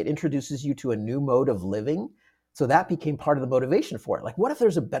sticks, it introduces you to a new mode of living. So that became part of the motivation for it. What if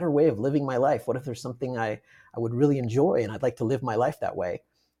there's a better way of living my life? What if there's something I would really enjoy and I'd like to live my life that way?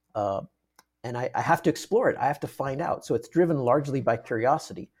 And I have to explore it. I have to find out. So it's driven largely by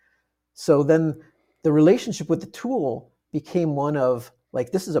curiosity. So then the relationship with the tool became one of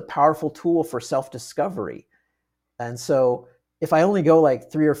this is a powerful tool for self-discovery. And so if I only go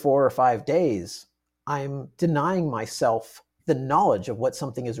 3 or 4 or 5 days, I'm denying myself the knowledge of what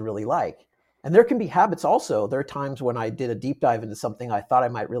something is really like. And there can be habits also. There are times when I did a deep dive into something I thought I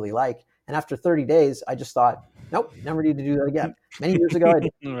might really like. And after 30 days, I just thought, nope, never need to do that again. Many years ago, I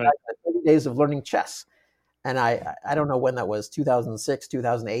did 30 days of learning chess. And I don't know when that was, 2006,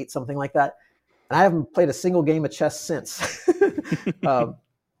 2008, something like that. And I haven't played a single game of chess since.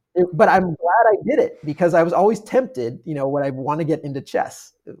 But I'm glad I did it because I was always tempted, when I want to get into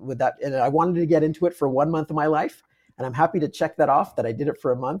chess with that. And I wanted to get into it for 1 month of my life. And I'm happy to check that off, that I did it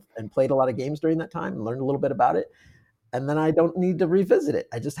for a month and played a lot of games during that time and learned a little bit about it. And then I don't need to revisit it.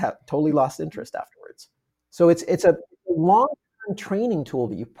 I just have totally lost interest afterwards. So it's a long-term training tool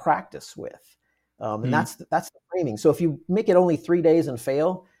that you practice with. And that's the framing. So if you make it only 3 days and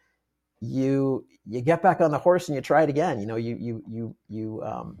fail, you get back on the horse and you try it again. You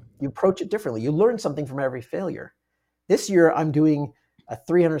approach it differently. You learn something from every failure. This year, I'm doing a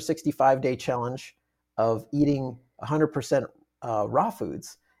 365-day challenge of eating 100% raw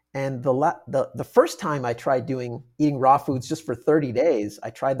foods. And the first time I tried eating raw foods just for 30 days, I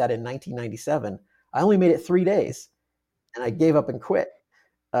tried that in 1997. I only made it 3 days, and I gave up and quit.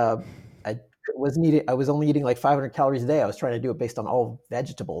 I I was only eating like 500 calories a day. I was trying to do it based on all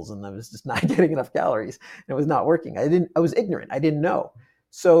vegetables, and I was just not getting enough calories. And it was not working. I was ignorant. I didn't know.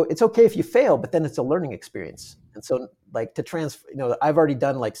 So it's okay if you fail, but then it's a learning experience. And so like to transfer, I've already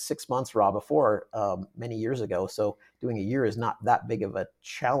done like 6 months raw before, many years ago. So doing a year is not that big of a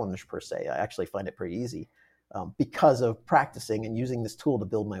challenge per se. I actually find it pretty easy, because of practicing and using this tool to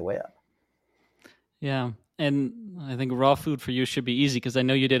build my way up. Yeah. And I think raw food for you should be easy, because I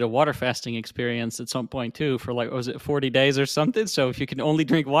know you did a water fasting experience at some point too for like, was it 40 days or something? So if you can only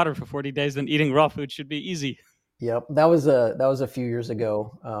drink water for 40 days, then eating raw food should be easy. Yep. That was a few years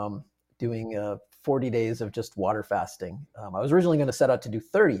ago, doing 40 days of just water fasting. I was originally going to set out to do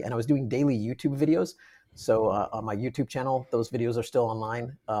 30, and I was doing daily YouTube videos. So on my YouTube channel, those videos are still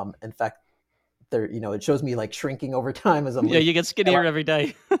online. In fact, it shows me like shrinking over time as I'm you get skinnier every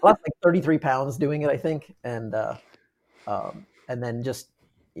day. I lost like 33 pounds doing it, I think. And then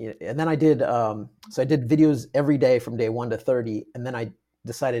I did, so I did videos every day from day 1 to 30. And then I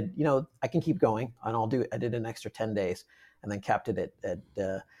decided, I can keep going, and I did an extra 10 days and then capped it at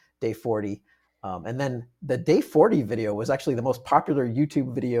day 40. And then the day 40 video was actually the most popular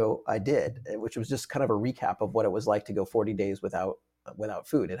YouTube video I did, which was just kind of a recap of what it was like to go 40 days without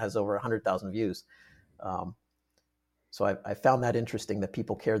food. It has over 100,000 views. So I found that interesting that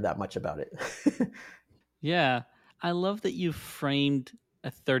people cared that much about it. Yeah. I love that you framed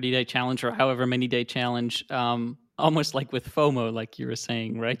a 30-day challenge or however many day challenge, almost like with FOMO, like you were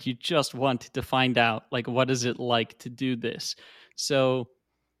saying, right? You just want to find out, like, what is it like to do this? So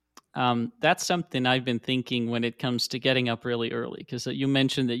that's something I've been thinking when it comes to getting up really early, because you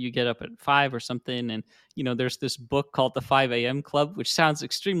mentioned that you get up at 5 or something. And, there's this book called the 5 a.m. Club, which sounds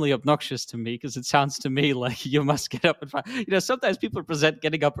extremely obnoxious to me, because it sounds to me like you must get up at 5. Sometimes people present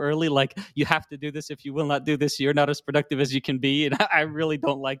getting up early like you have to do this. If you will not do this, you're not as productive as you can be. And I really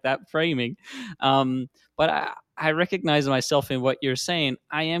don't like that framing. But I recognize myself in what you're saying.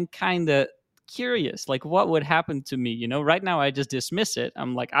 I am kind of curious, like what would happen to me? Right now I just dismiss it.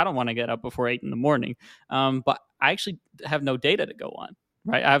 I'm like, I don't want to get up before 8 a.m. But I actually have no data to go on,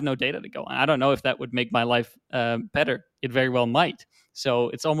 right? I have no data to go on. I don't know if that would make my life better. It very well might. So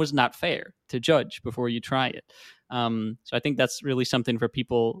it's almost not fair to judge before you try it. So I think that's really something for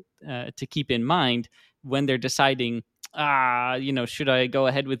people to keep in mind when they're deciding, should I go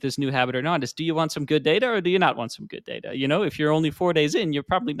ahead with this new habit or not? Do you want some good data or do you not want some good data? If you're only 4 days in, you're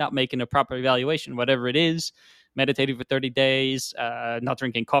probably not making a proper evaluation, whatever it is, meditating for 30 days, not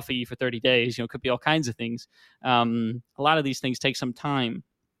drinking coffee for 30 days, could be all kinds of things. A lot of these things take some time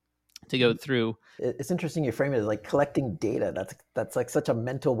to go through. It's interesting you frame it as like collecting data. That's like such a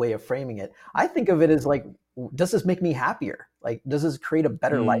mental way of framing it. I think of it as like, does this make me happier? Like, does this create a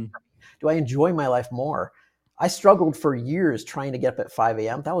better life for me? Do I enjoy my life more? I struggled for years trying to get up at 5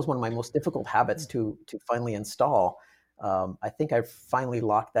 a.m. That was one of my most difficult habits to finally install. I think I finally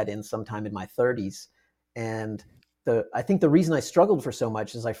locked that in sometime in my 30s. And I think the reason I struggled for so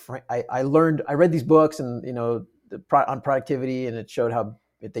much is I read these books and, on productivity, and it showed how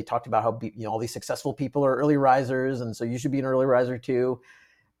they talked about how, all these successful people are early risers. And so you should be an early riser too.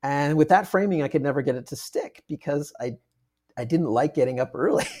 And with that framing, I could never get it to stick because I didn't like getting up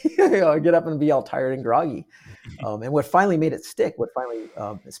early. I'd get up and be all tired and groggy. And what finally made it stick,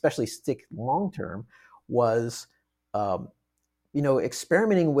 especially stick long-term, was,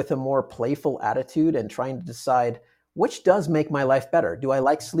 experimenting with a more playful attitude and trying to decide which does make my life better. Do I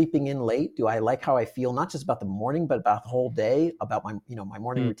like sleeping in late? Do I like how I feel, not just about the morning, but about the whole day, about my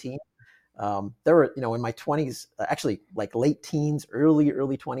morning routine? There were, in my 20s, actually like late teens, early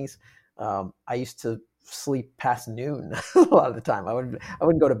 20s, I used to sleep past noon a lot of the time. I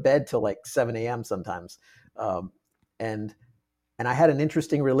wouldn't go to bed till like 7 a.m. sometimes. And I had an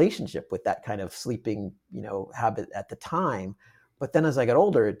interesting relationship with that kind of sleeping, habit at the time. But then as I got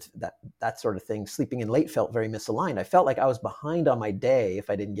older, that sort of thing, sleeping in late felt very misaligned. I felt like I was behind on my day if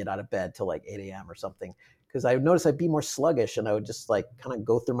I didn't get out of bed till like 8 a.m. or something, because I noticed I'd be more sluggish and I would just like kind of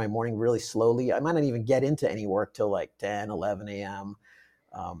go through my morning really slowly. I might not even get into any work till like 10, 11 a.m.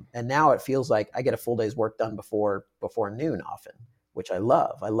 And now it feels like I get a full day's work done before noon often, which I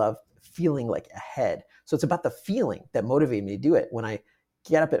love. I love feeling like ahead. So it's about the feeling that motivated me to do it. When I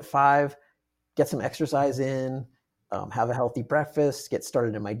get up at 5, get some exercise in, have a healthy breakfast, get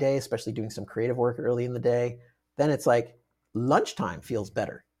started in my day, especially doing some creative work early in the day, then it's like lunchtime feels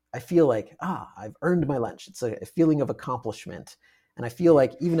better. I feel like, I've earned my lunch. It's a feeling of accomplishment. And I feel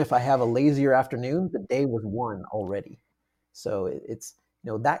like even if I have a lazier afternoon, the day was won already. So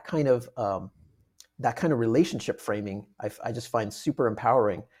that kind of relationship framing, I just find super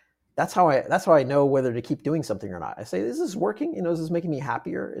empowering. That's how I know whether to keep doing something or not. I say, is this working? Is this making me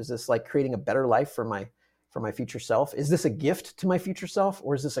happier? Is this like creating a better life for my future self? Is this a gift to my future self,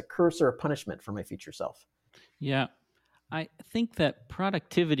 or is this a curse or a punishment for my future self? Yeah. I think that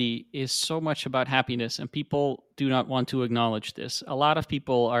productivity is so much about happiness, and people do not want to acknowledge this. A lot of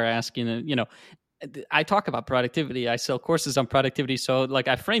people are asking, I talk about productivity. I sell courses on productivity. So like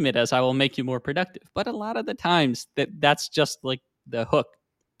I frame it as I will make you more productive. But a lot of the times that's just like the hook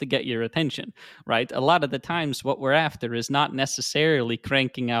to get your attention, right? A lot of the times what we're after is not necessarily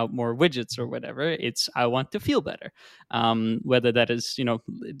cranking out more widgets or whatever. It's I want to feel better. Whether that is,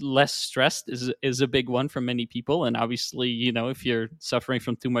 less stressed is a big one for many people. And obviously, if you're suffering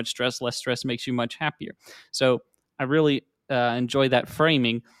from too much stress, less stress makes you much happier. So I really enjoy that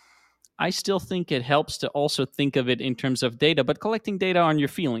framing. I still think it helps to also think of it in terms of data, but collecting data on your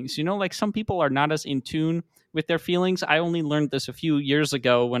feelings. Like some people are not as in tune with their feelings. I only learned this a few years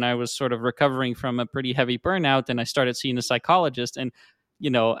ago when I was sort of recovering from a pretty heavy burnout, and I started seeing a psychologist. And,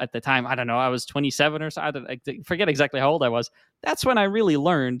 at the time, I don't know, I was 27 or so. I forget exactly how old I was. That's when I really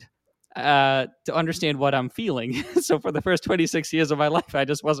learned to understand what I'm feeling. So for the first 26 years of my life, I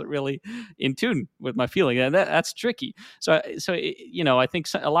just wasn't really in tune with my feeling, and that's tricky. So I think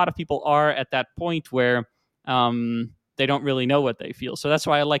a lot of people are at that point where they don't really know what they feel. So that's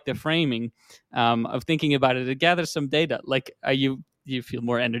why I like the framing of thinking about it to gather some data. Like, do you feel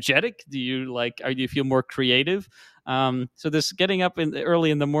more energetic? Do you feel more creative? So this getting up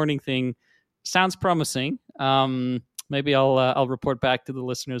early in the morning thing sounds promising. Maybe I'll report back to the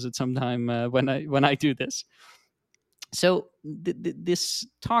listeners at some time when I do this. So this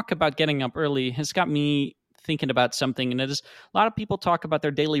talk about getting up early has got me thinking about something, and it is a lot of people talk about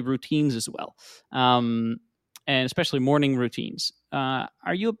their daily routines as well, and especially morning routines.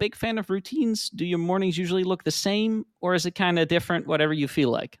 Are you a big fan of routines? Do your mornings usually look the same, or is it kind of different, whatever you feel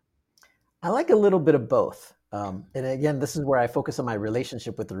like? I like a little bit of both. And again, this is where I focus on my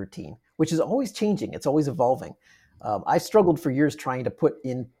relationship with the routine, which is always changing. It's always evolving. I struggled for years trying to put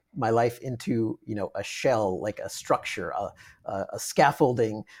in my life into, a shell, like a structure, a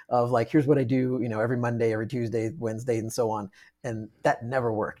scaffolding of like, here's what I do, every Monday, every Tuesday, Wednesday, and so on. And that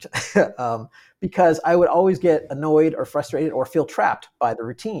never worked because I would always get annoyed or frustrated or feel trapped by the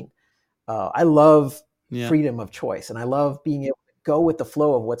routine. I love freedom of choice, and I love being able to go with the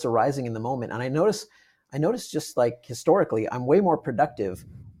flow of what's arising in the moment. And I notice just like historically, I'm way more productive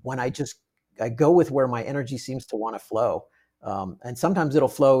when I go with where my energy seems to want to flow. And sometimes it'll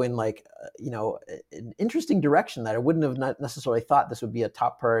flow in like, an interesting direction that I wouldn't have necessarily thought this would be a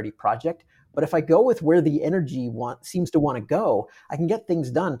top priority project. But if I go with where the energy seems to want to go, I can get things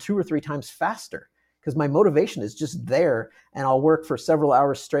done 2 or 3 times faster because my motivation is just there, and I'll work for several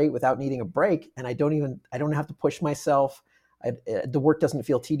hours straight without needing a break. And I don't have to push myself. The work doesn't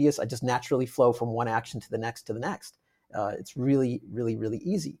feel tedious. I just naturally flow from one action to the next to the next. It's really, really, really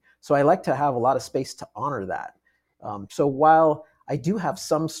easy. So I like to have a lot of space to honor that. So while I do have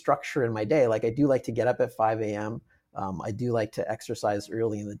some structure in my day, like I do like to get up at 5 a.m., I do like to exercise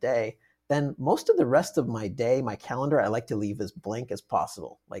early in the day, then most of the rest of my day, my calendar, I like to leave as blank as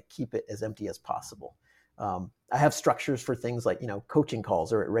possible, like keep it as empty as possible. I have structures for things like, coaching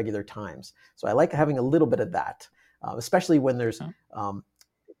calls or at regular times. So I like having a little bit of that, especially when there's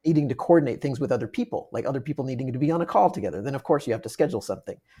needing to coordinate things with other people, like other people needing to be on a call together. Then, of course, you have to schedule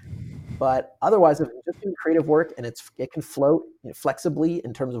something. But otherwise, if I'm just doing creative work and it can float flexibly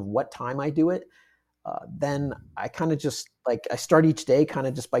in terms of what time I do it, then I kind of just I start each day kind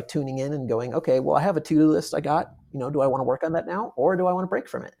of just by tuning in and going, okay, well, I have a to-do list I got. Do I want to work on that now, or do I want to break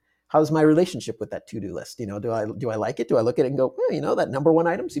from it? How's my relationship with that to-do list? Do I like it? Do I look at it and go, that number 1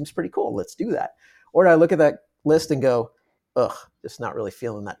 item seems pretty cool. Let's do that. Or do I look at that list and go, ugh, just not really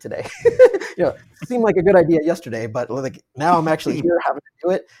feeling that today. It seemed like a good idea yesterday, but like now I'm actually here having to do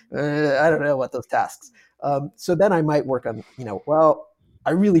it. I don't know what those tasks. So then I might work on, well,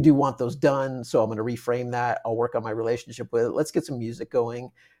 I really do want those done. So I'm going to reframe that. I'll work on my relationship with it. Let's get some music going.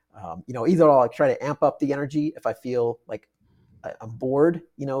 Either I'll try to amp up the energy if I feel like I'm bored,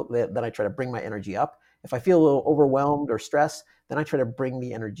 then I try to bring my energy up. If I feel a little overwhelmed or stressed, then I try to bring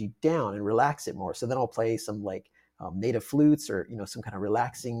the energy down and relax it more. So then I'll play some native flutes or some kind of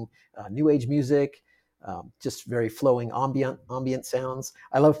relaxing new age music, just very flowing ambient sounds.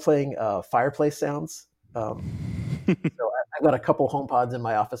 I love playing fireplace sounds. So I've got a couple HomePods in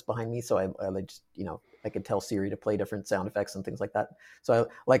my office behind me, so I just I can tell Siri to play different sound effects and things like that. So I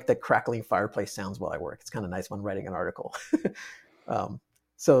like the crackling fireplace sounds while I work. It's kind of nice when writing an article.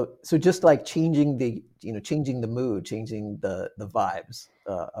 So just like changing the mood, changing the vibes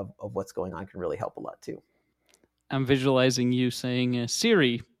of what's going on can really help a lot too. I'm visualizing you saying,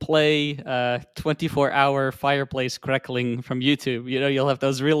 Siri, play 24-hour fireplace crackling from YouTube. You'll have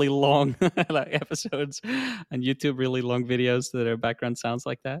those really long episodes on YouTube, really long videos that are background sounds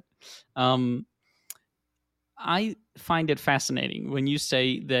like that. I find it fascinating when you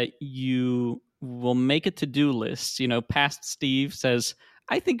say that you will make a to-do list. Past Steve says,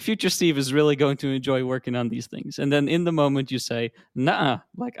 I think future Steve is really going to enjoy working on these things. And then in the moment you say, nah,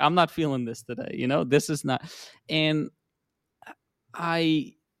 like I'm not feeling this today. This is not. And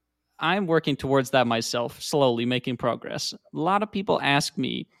I'm working towards that myself, slowly making progress. A lot of people ask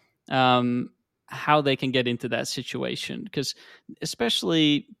me how they can get into that situation, because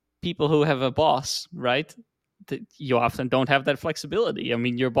especially people who have a boss, right? You often don't have that flexibility. I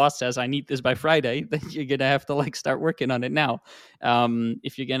mean, your boss says, I need this by Friday, then you're going to have to start working on it now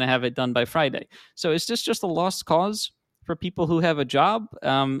if you're going to have it done by Friday. So is this just a lost cause for people who have a job?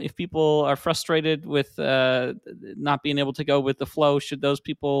 If people are frustrated with not being able to go with the flow, should those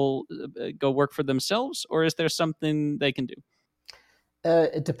people go work for themselves, or is there something they can do?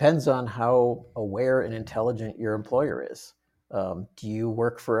 It depends on how aware and intelligent your employer is. Do you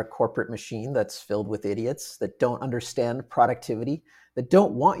work for a corporate machine that's filled with idiots that don't understand productivity, that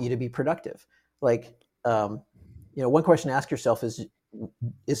don't want you to be productive? One question to ask yourself is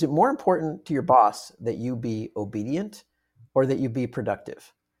it more important to your boss that you be obedient or that you be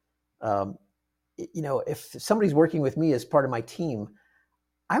productive? If somebody's working with me as part of my team,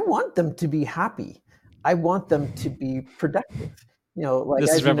 I want them to be happy. I want them to be productive.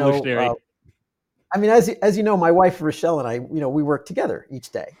 This is revolutionary. As you know, my wife Rochelle and I, we work together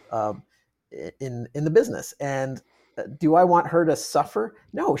each day in the business. And do I want her to suffer?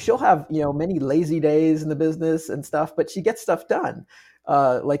 No, she'll have many lazy days in the business and stuff, but she gets stuff done.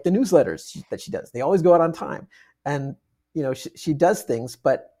 Like the newsletters that she does, they always go out on time, and she does things.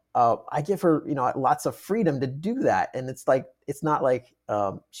 But I give her lots of freedom to do that, and it's not like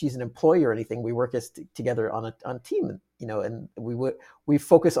she's an employee or anything. We work together on a team. And we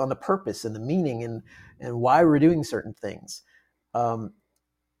focus on the purpose and the meaning and why we're doing certain things.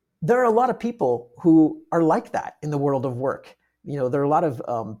 There are a lot of people who are like that in the world of work. There are a lot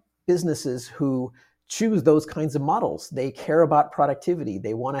of businesses who choose those kinds of models. They care about productivity.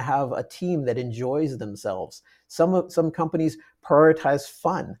 They want to have a team that enjoys themselves. Some companies prioritize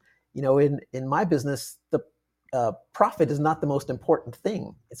fun. In my business, the profit is not the most important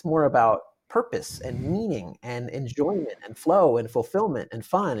thing. It's more about purpose and meaning and enjoyment and flow and fulfillment and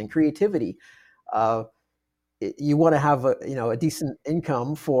fun and creativity. You want to have a decent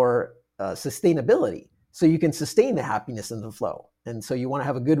income for sustainability, so you can sustain the happiness and the flow. And so you want to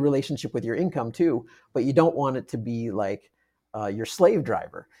have a good relationship with your income too, but you don't want it to be like your slave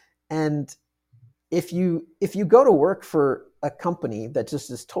driver. And if you go to work for a company that just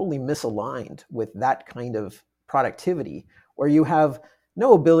is totally misaligned with that kind of productivity, where you have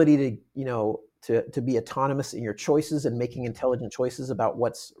no ability to be autonomous in your choices and making intelligent choices about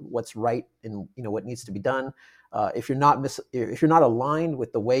what's right and what needs to be done. If you're not aligned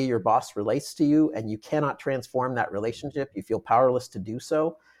with the way your boss relates to you, and you cannot transform that relationship, you feel powerless to do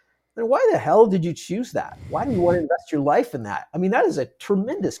so, then why the hell did you choose that? Why do you want to invest your life in that? I mean, that is a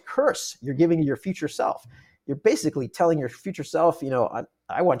tremendous curse you're giving to your future self. You're basically telling your future self,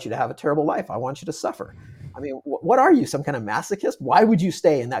 I want you to have a terrible life. I want you to suffer. I mean, what are you, some kind of masochist? Why would you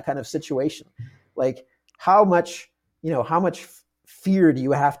stay in that kind of situation? Like, how much fear do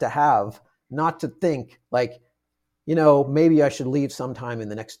you have to have not to think like, maybe I should leave sometime in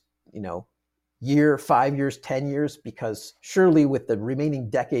the next, year, 5 years, 10 years, because surely with the remaining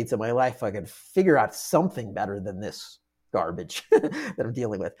decades of my life, I could figure out something better than this garbage that I'm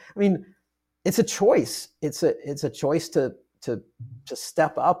dealing with. I mean, it's a choice. It's a choice to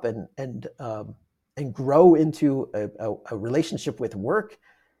step up and grow into a relationship with work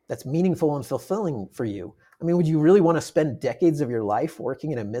that's meaningful and fulfilling for you. I mean, would you really want to spend decades of your life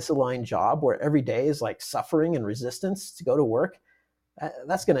working in a misaligned job where every day is like suffering and resistance to go to work?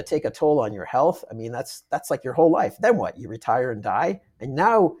 That's going to take a toll on your health. I mean, that's like your whole life. Then what? You retire and die. And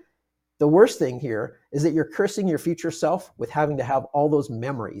now the worst thing here is that you're cursing your future self with having to have all those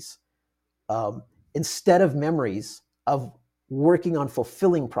memories instead of memories of working on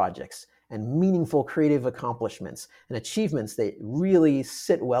fulfilling projects and meaningful creative accomplishments and achievements that really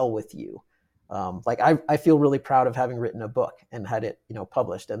sit well with you. I feel really proud of having written a book and had it,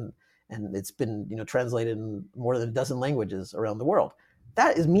 published, and it's been, translated in more than a dozen languages around the world.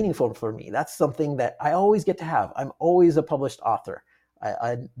 That is meaningful for me. That's something that I always get to have. I'm always a published author.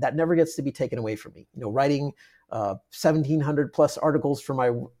 That never gets to be taken away from me. Writing 1,700 plus articles for my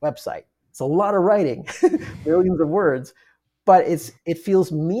website. It's a lot of writing, millions of words, but it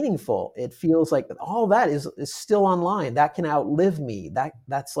feels meaningful. It feels like all that is still online. That can outlive me.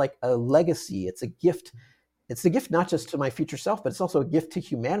 That's like a legacy. It's a gift. It's a gift not just to my future self, but it's also a gift to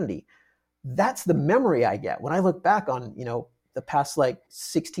humanity. That's the memory I get when I look back on, the past like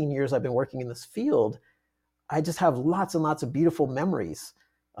 16 years I've been working in this field. I just have lots and lots of beautiful memories.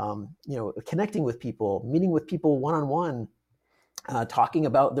 Connecting with people, meeting with people one-on-one, talking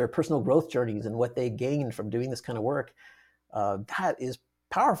about their personal growth journeys and what they gained from doing this kind of work. That is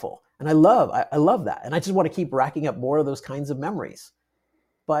powerful. And I love that. And I just want to keep racking up more of those kinds of memories.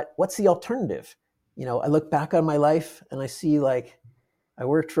 But what's the alternative? I look back on my life and I see like I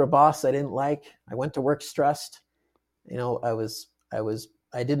worked for a boss I didn't like. I went to work stressed.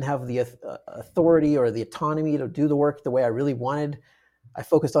 I didn't have the authority or the autonomy to do the work the way I really wanted. I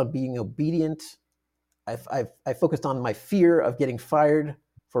focused on being obedient. I focused on my fear of getting fired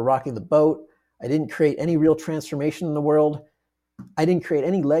for rocking the boat. I didn't create any real transformation in the world. I didn't create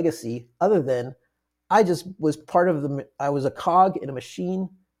any legacy other than I just was I was a cog in a machine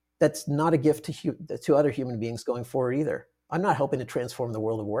that's not a gift to other human beings going forward either. I'm not helping to transform the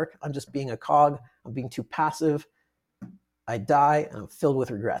world of work. I'm just being a cog. I'm being too passive. I die and I'm filled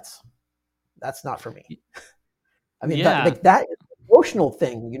with regrets. That's not for me. I mean, that is an emotional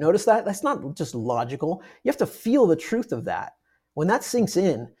thing. You notice that? That's not just logical. You have to feel the truth of that. When that sinks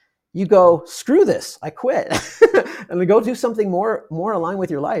in, you go, screw this, I quit. And then go do something more aligned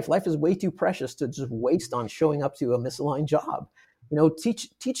with your life. Life is way too precious to just waste on showing up to a misaligned job. Teach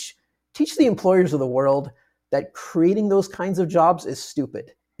the employers of the world that creating those kinds of jobs is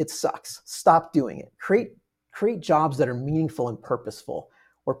stupid. It sucks. Stop doing it. Create jobs that are meaningful and purposeful,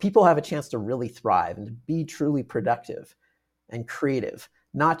 where people have a chance to really thrive and to be truly productive and creative,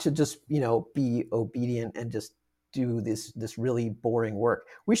 not to just, be obedient and just do this really boring work.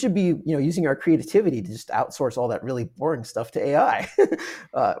 We should be, using our creativity to just outsource all that really boring stuff to AI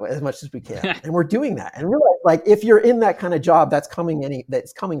as much as we can. And we're doing that. And realize, like, if you're in that kind of job, that's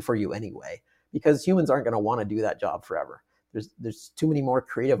coming for you anyway, because humans aren't going to want to do that job forever. There's too many more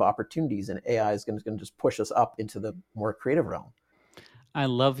creative opportunities, and AI is going to just push us up into the more creative realm. I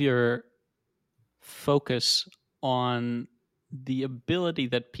love your focus on the ability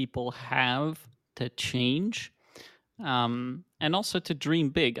that people have to change, and also to dream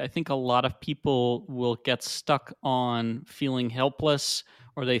big. I think a lot of people will get stuck on feeling helpless,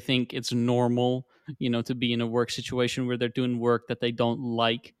 or they think it's normal, to be in a work situation where they're doing work that they don't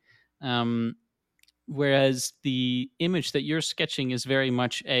like. Whereas the image that you're sketching is very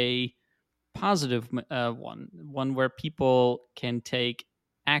much a positive one where people can take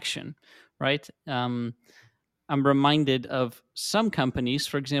action, right? I'm reminded of some companies.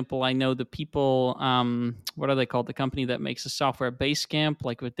 For example, I know the people, what are they called? The company that makes the software Basecamp,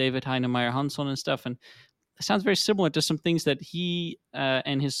 like with David Heinemeier Hansson and stuff. And it sounds very similar to some things that he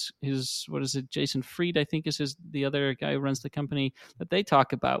and his what is it, Jason Fried, I think is the other guy who runs the company, that they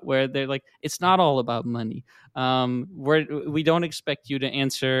talk about, where they're like, it's not all about money. We don't expect you to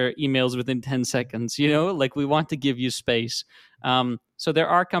answer emails within 10 seconds, like we want to give you space. So there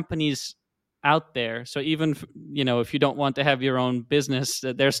are companies out there. So even, if you don't want to have your own business,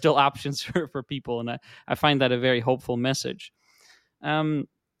 there's still options for people. And I find that a very hopeful message.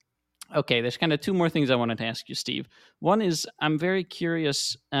 Okay, there's kind of two more things I wanted to ask you, Steve. One is, I'm very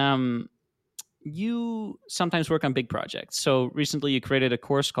curious. You sometimes work on big projects. So recently you created a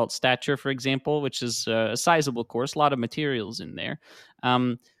course called Stature, for example, which is a sizable course, a lot of materials in there.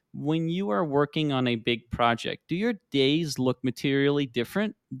 When you are working on a big project, do your days look materially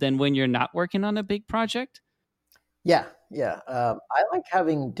different than when you're not working on a big project? Yeah. I like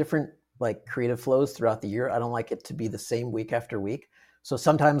having different creative flows throughout the year. I don't like it to be the same week after week. So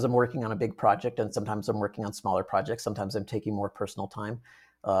sometimes I'm working on a big project, and sometimes I'm working on smaller projects. Sometimes I'm taking more personal time.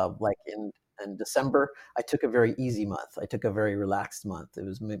 Like in December, I took a very easy month. I took a very relaxed month. It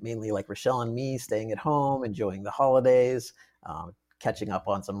was mainly like Rochelle and me staying at home, enjoying the holidays, catching up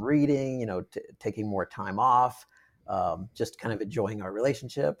on some reading, taking more time off, just kind of enjoying our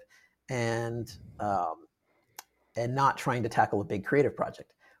relationship, and not trying to tackle a big creative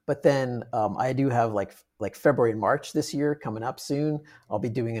project. But then I do have like February and March this year coming up soon. I'll be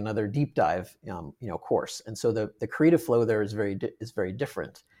doing another deep dive, course, and so the creative flow there is very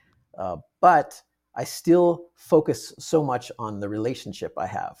different. But I still focus so much on the relationship I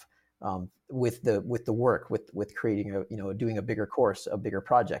have with the work, with creating doing a bigger course, a bigger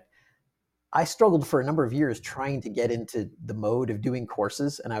project. I struggled for a number of years trying to get into the mode of doing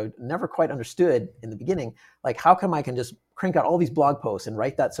courses, and I never quite understood in the beginning, how come I can just crank out all these blog posts and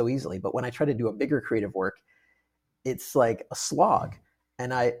write that so easily, but when I try to do a bigger creative work, it's like a slog.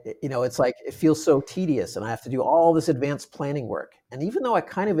 And it's like, it feels so tedious and I have to do all this advanced planning work. And even though I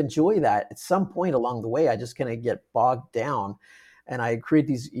kind of enjoy that, at some point along the way, I just kind of get bogged down and I create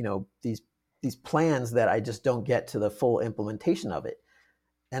these plans that I just don't get to the full implementation of it.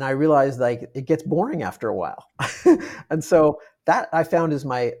 And I realized like it gets boring after a while. And so that I found is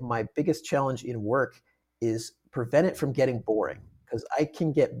my biggest challenge in work is prevent it from getting boring, because I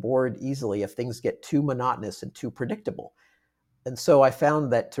can get bored easily if things get too monotonous and too predictable. And so I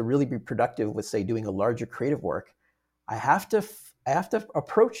found that to really be productive with, say, doing a larger creative work, I have to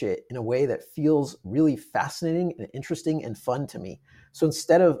approach it in a way that feels really fascinating and interesting and fun to me. So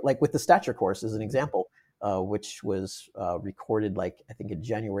instead of, like with the Stature course as an example, which was recorded like I think in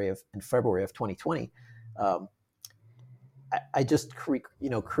January and February of 2020, I just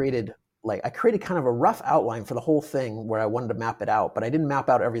created kind of a rough outline for the whole thing where I wanted to map it out, but I didn't map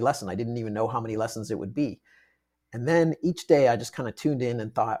out every lesson. I didn't even know how many lessons it would be. And then each day I just kind of tuned in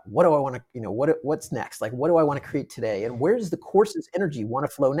and thought, what do I want to, what's next? Like, what do I want to create today? And where does the course's energy want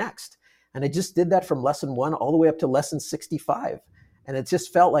to flow next? And I just did that from lesson 1 all the way up to lesson 65. And it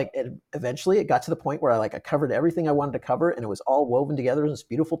just felt like eventually it got to the point where I covered everything I wanted to cover, and it was all woven together in this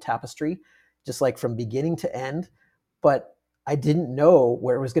beautiful tapestry, just like from beginning to end. But I didn't know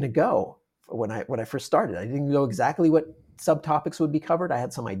where it was going to go when I first started. I didn't know exactly what subtopics would be covered. I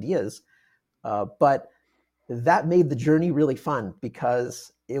had some ideas, but that made the journey really fun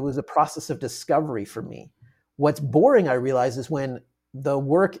because it was a process of discovery for me. What's boring, I realize, is when the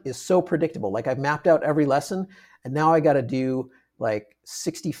work is so predictable. Like I've mapped out every lesson and now I got to do like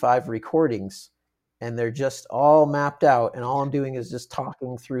 65 recordings and they're just all mapped out and all I'm doing is just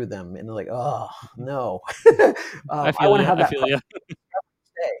talking through them. And they're like, oh no, I want to have that. I feel you.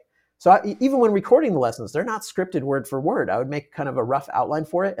 So even when recording the lessons, they're not scripted word for word. I would make kind of a rough outline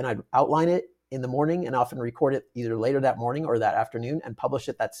for it and I'd outline it in the morning and often record it either later that morning or that afternoon and publish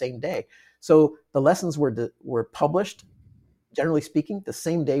it that same day. So the lessons were published, generally speaking, the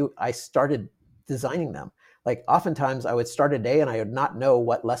same day I started designing them. Like oftentimes I would start a day and I would not know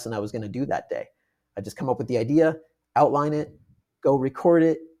what lesson I was going to do that day. I'd just come up with the idea, outline it, go record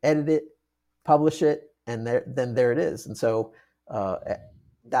it, edit it, publish it, and then there it is. And so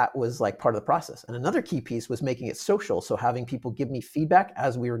that was like part of the process. And another key piece was making it social. So having people give me feedback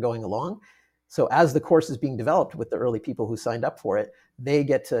as we were going along. So as the course is being developed with the early people who signed up for it, they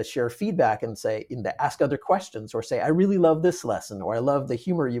get to share feedback and ask other questions or say, I really love this lesson, or I love the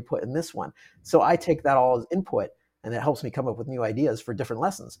humor you put in this one. So I take that all as input and it helps me come up with new ideas for different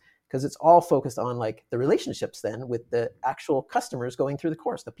lessons because it's all focused on like the relationships then with the actual customers going through the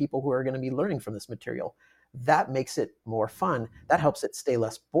course, the people who are going to be learning from this material. That makes it more fun. That helps it stay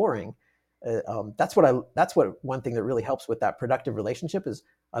less boring. That's what one thing that really helps with that productive relationship is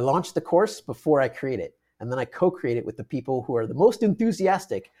I launch the course before I create it. And then I co-create it with the people who are the most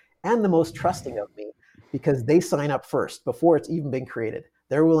enthusiastic and the most trusting of me because they sign up first before it's even been created.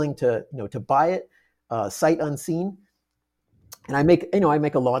 They're willing to buy it sight unseen. And I make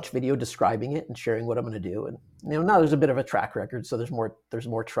a launch video describing it and sharing what I'm going to do. And now there's a bit of a track record. So there's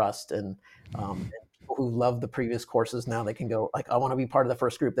more trust and people who love the previous courses, now they can go like, I want to be part of the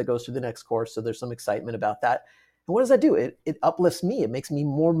first group that goes through the next course. So there's some excitement about that. And what does that do? It uplifts me. It makes me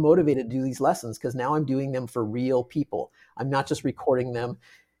more motivated to do these lessons because now I'm doing them for real people. I'm not just recording them,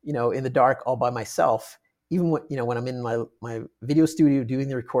 in the dark all by myself. Even when I'm in my video studio doing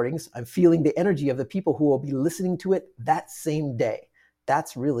the recordings, I'm feeling the energy of the people who will be listening to it that same day.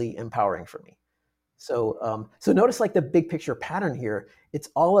 That's really empowering for me. So notice like the big picture pattern here. It's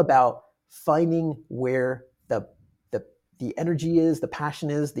all about finding where the energy is, the passion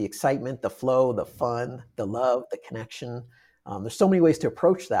is, the excitement, the flow, the fun, the love, the connection. There's so many ways to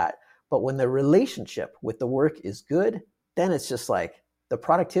approach that. But when the relationship with the work is good, then it's just like the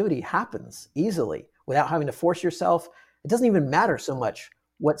productivity happens easily without having to force yourself. It doesn't even matter so much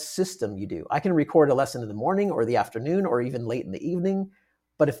what system you do. I can record a lesson in the morning or the afternoon or even late in the evening.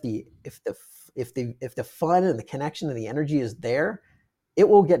 But if the fun and the connection and the energy is there, it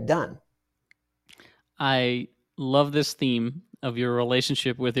will get done. I love this theme of your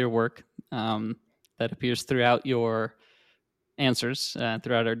relationship with your work that appears throughout your answers,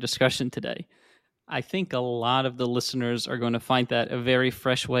 throughout our discussion today. I think a lot of the listeners are going to find that a very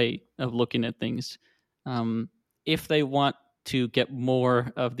fresh way of looking at things. If they want to get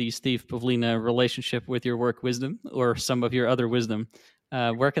more of the Steve Pavlina relationship with your work wisdom or some of your other wisdom,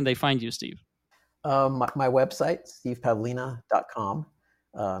 where can they find you, Steve? My website, stevepavlina.com.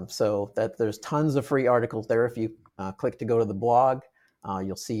 So that there's tons of free articles there. If you click to go to the blog,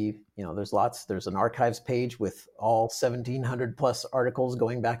 you'll see, there's an archives page with all 1,700 plus articles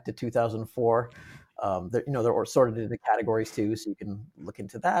going back to 2004. They're sorted into categories too, so you can look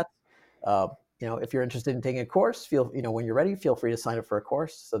into that. If you're interested in taking a course, when you're ready, feel free to sign up for a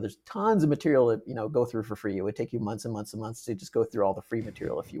course. So there's tons of material to, go through for free. It would take you months and months and months to just go through all the free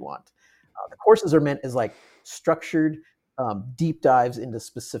material if you want. The courses are meant as like structured deep dives into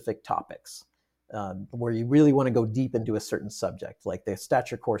specific topics where you really want to go deep into a certain subject. Like the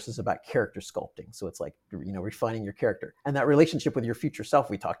Stature course is about character sculpting. So it's like, refining your character. And that relationship with your future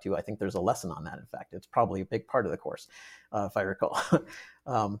self we talked to, I think there's a lesson on that. In fact, it's probably a big part of the course, if I recall.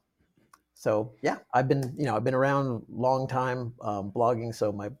 So yeah, I've been around a long time blogging.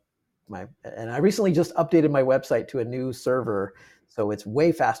 So and I recently just updated my website to a new server, so it's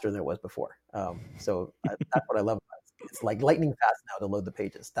way faster than it was before. That's what I love about it. It's like lightning fast now to load the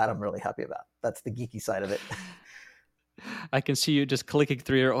pages. That I'm really happy about. That's the geeky side of it. I can see you just clicking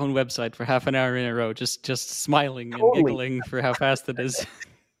through your own website for half an hour in a row, just smiling Totally. and giggling for how fast it is.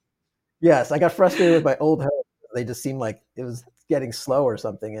 Yes, I got frustrated with my old host. They just seemed like it was getting slow or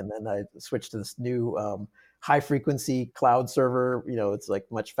something. And then I switched to this new high frequency cloud server. It's like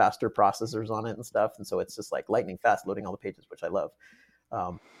much faster processors on it and stuff. And so it's just like lightning fast loading all the pages, which I love.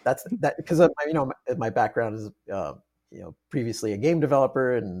 That's that because my background is, previously a game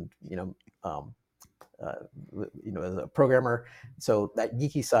developer and, as a programmer. So that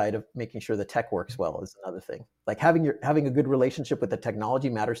geeky side of making sure the tech works well is another thing. Like having a good relationship with the technology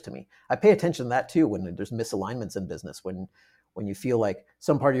matters to me. I pay attention to that too when there's misalignments in business. When you feel like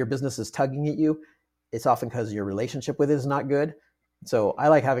some part of your business is tugging at you, it's often because your relationship with it is not good. So I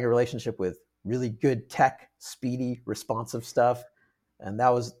like having a relationship with really good tech, speedy, responsive stuff. And that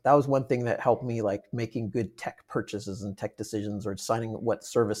was one thing that helped me, like making good tech purchases and tech decisions or deciding what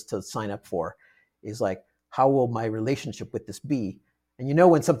service to sign up for, is like, how will my relationship with this be?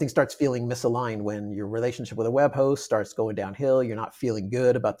 And when something starts feeling misaligned, when your relationship with a web host starts going downhill, you're not feeling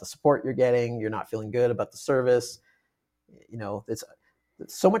good about the support you're getting, you're not feeling good about the service. It's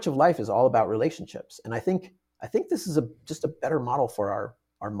so much of life is all about relationships. And I think this is just a better model for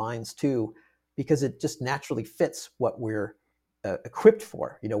our minds too, because it just naturally fits what we're equipped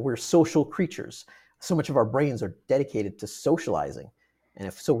for. We're social creatures. So much of our brains are dedicated to socializing. And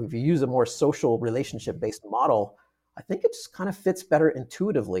if you use a more social relationship-based model, I think it just kind of fits better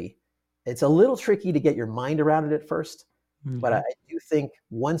intuitively. It's a little tricky to get your mind around it at first, but I do think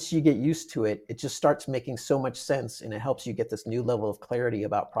once you get used to it, it just starts making so much sense, and it helps you get this new level of clarity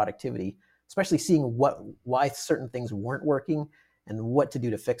about productivity, especially seeing why certain things weren't working and what to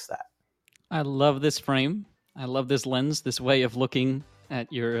do to fix that. I love this frame. I love this lens, this way of looking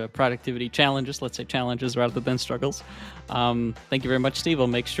at your productivity challenges, let's say challenges rather than struggles. Thank you very much, Steve. I'll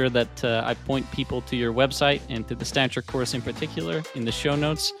make sure that I point people to your website and to the Stature course in particular in the show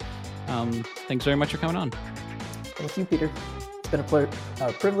notes. Thanks very much for coming on. Thank you, Peter. It's been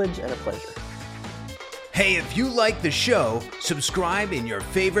a privilege and a pleasure. Hey, if you like the show, subscribe in your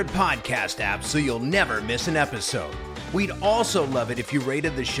favorite podcast app so you'll never miss an episode. We'd also love it if you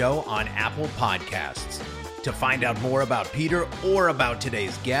rated the show on Apple Podcasts. To find out more about Peter or about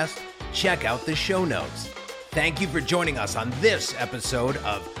today's guest, check out the show notes. Thank you for joining us on this episode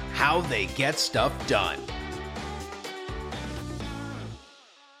of How They Get Stuff Done.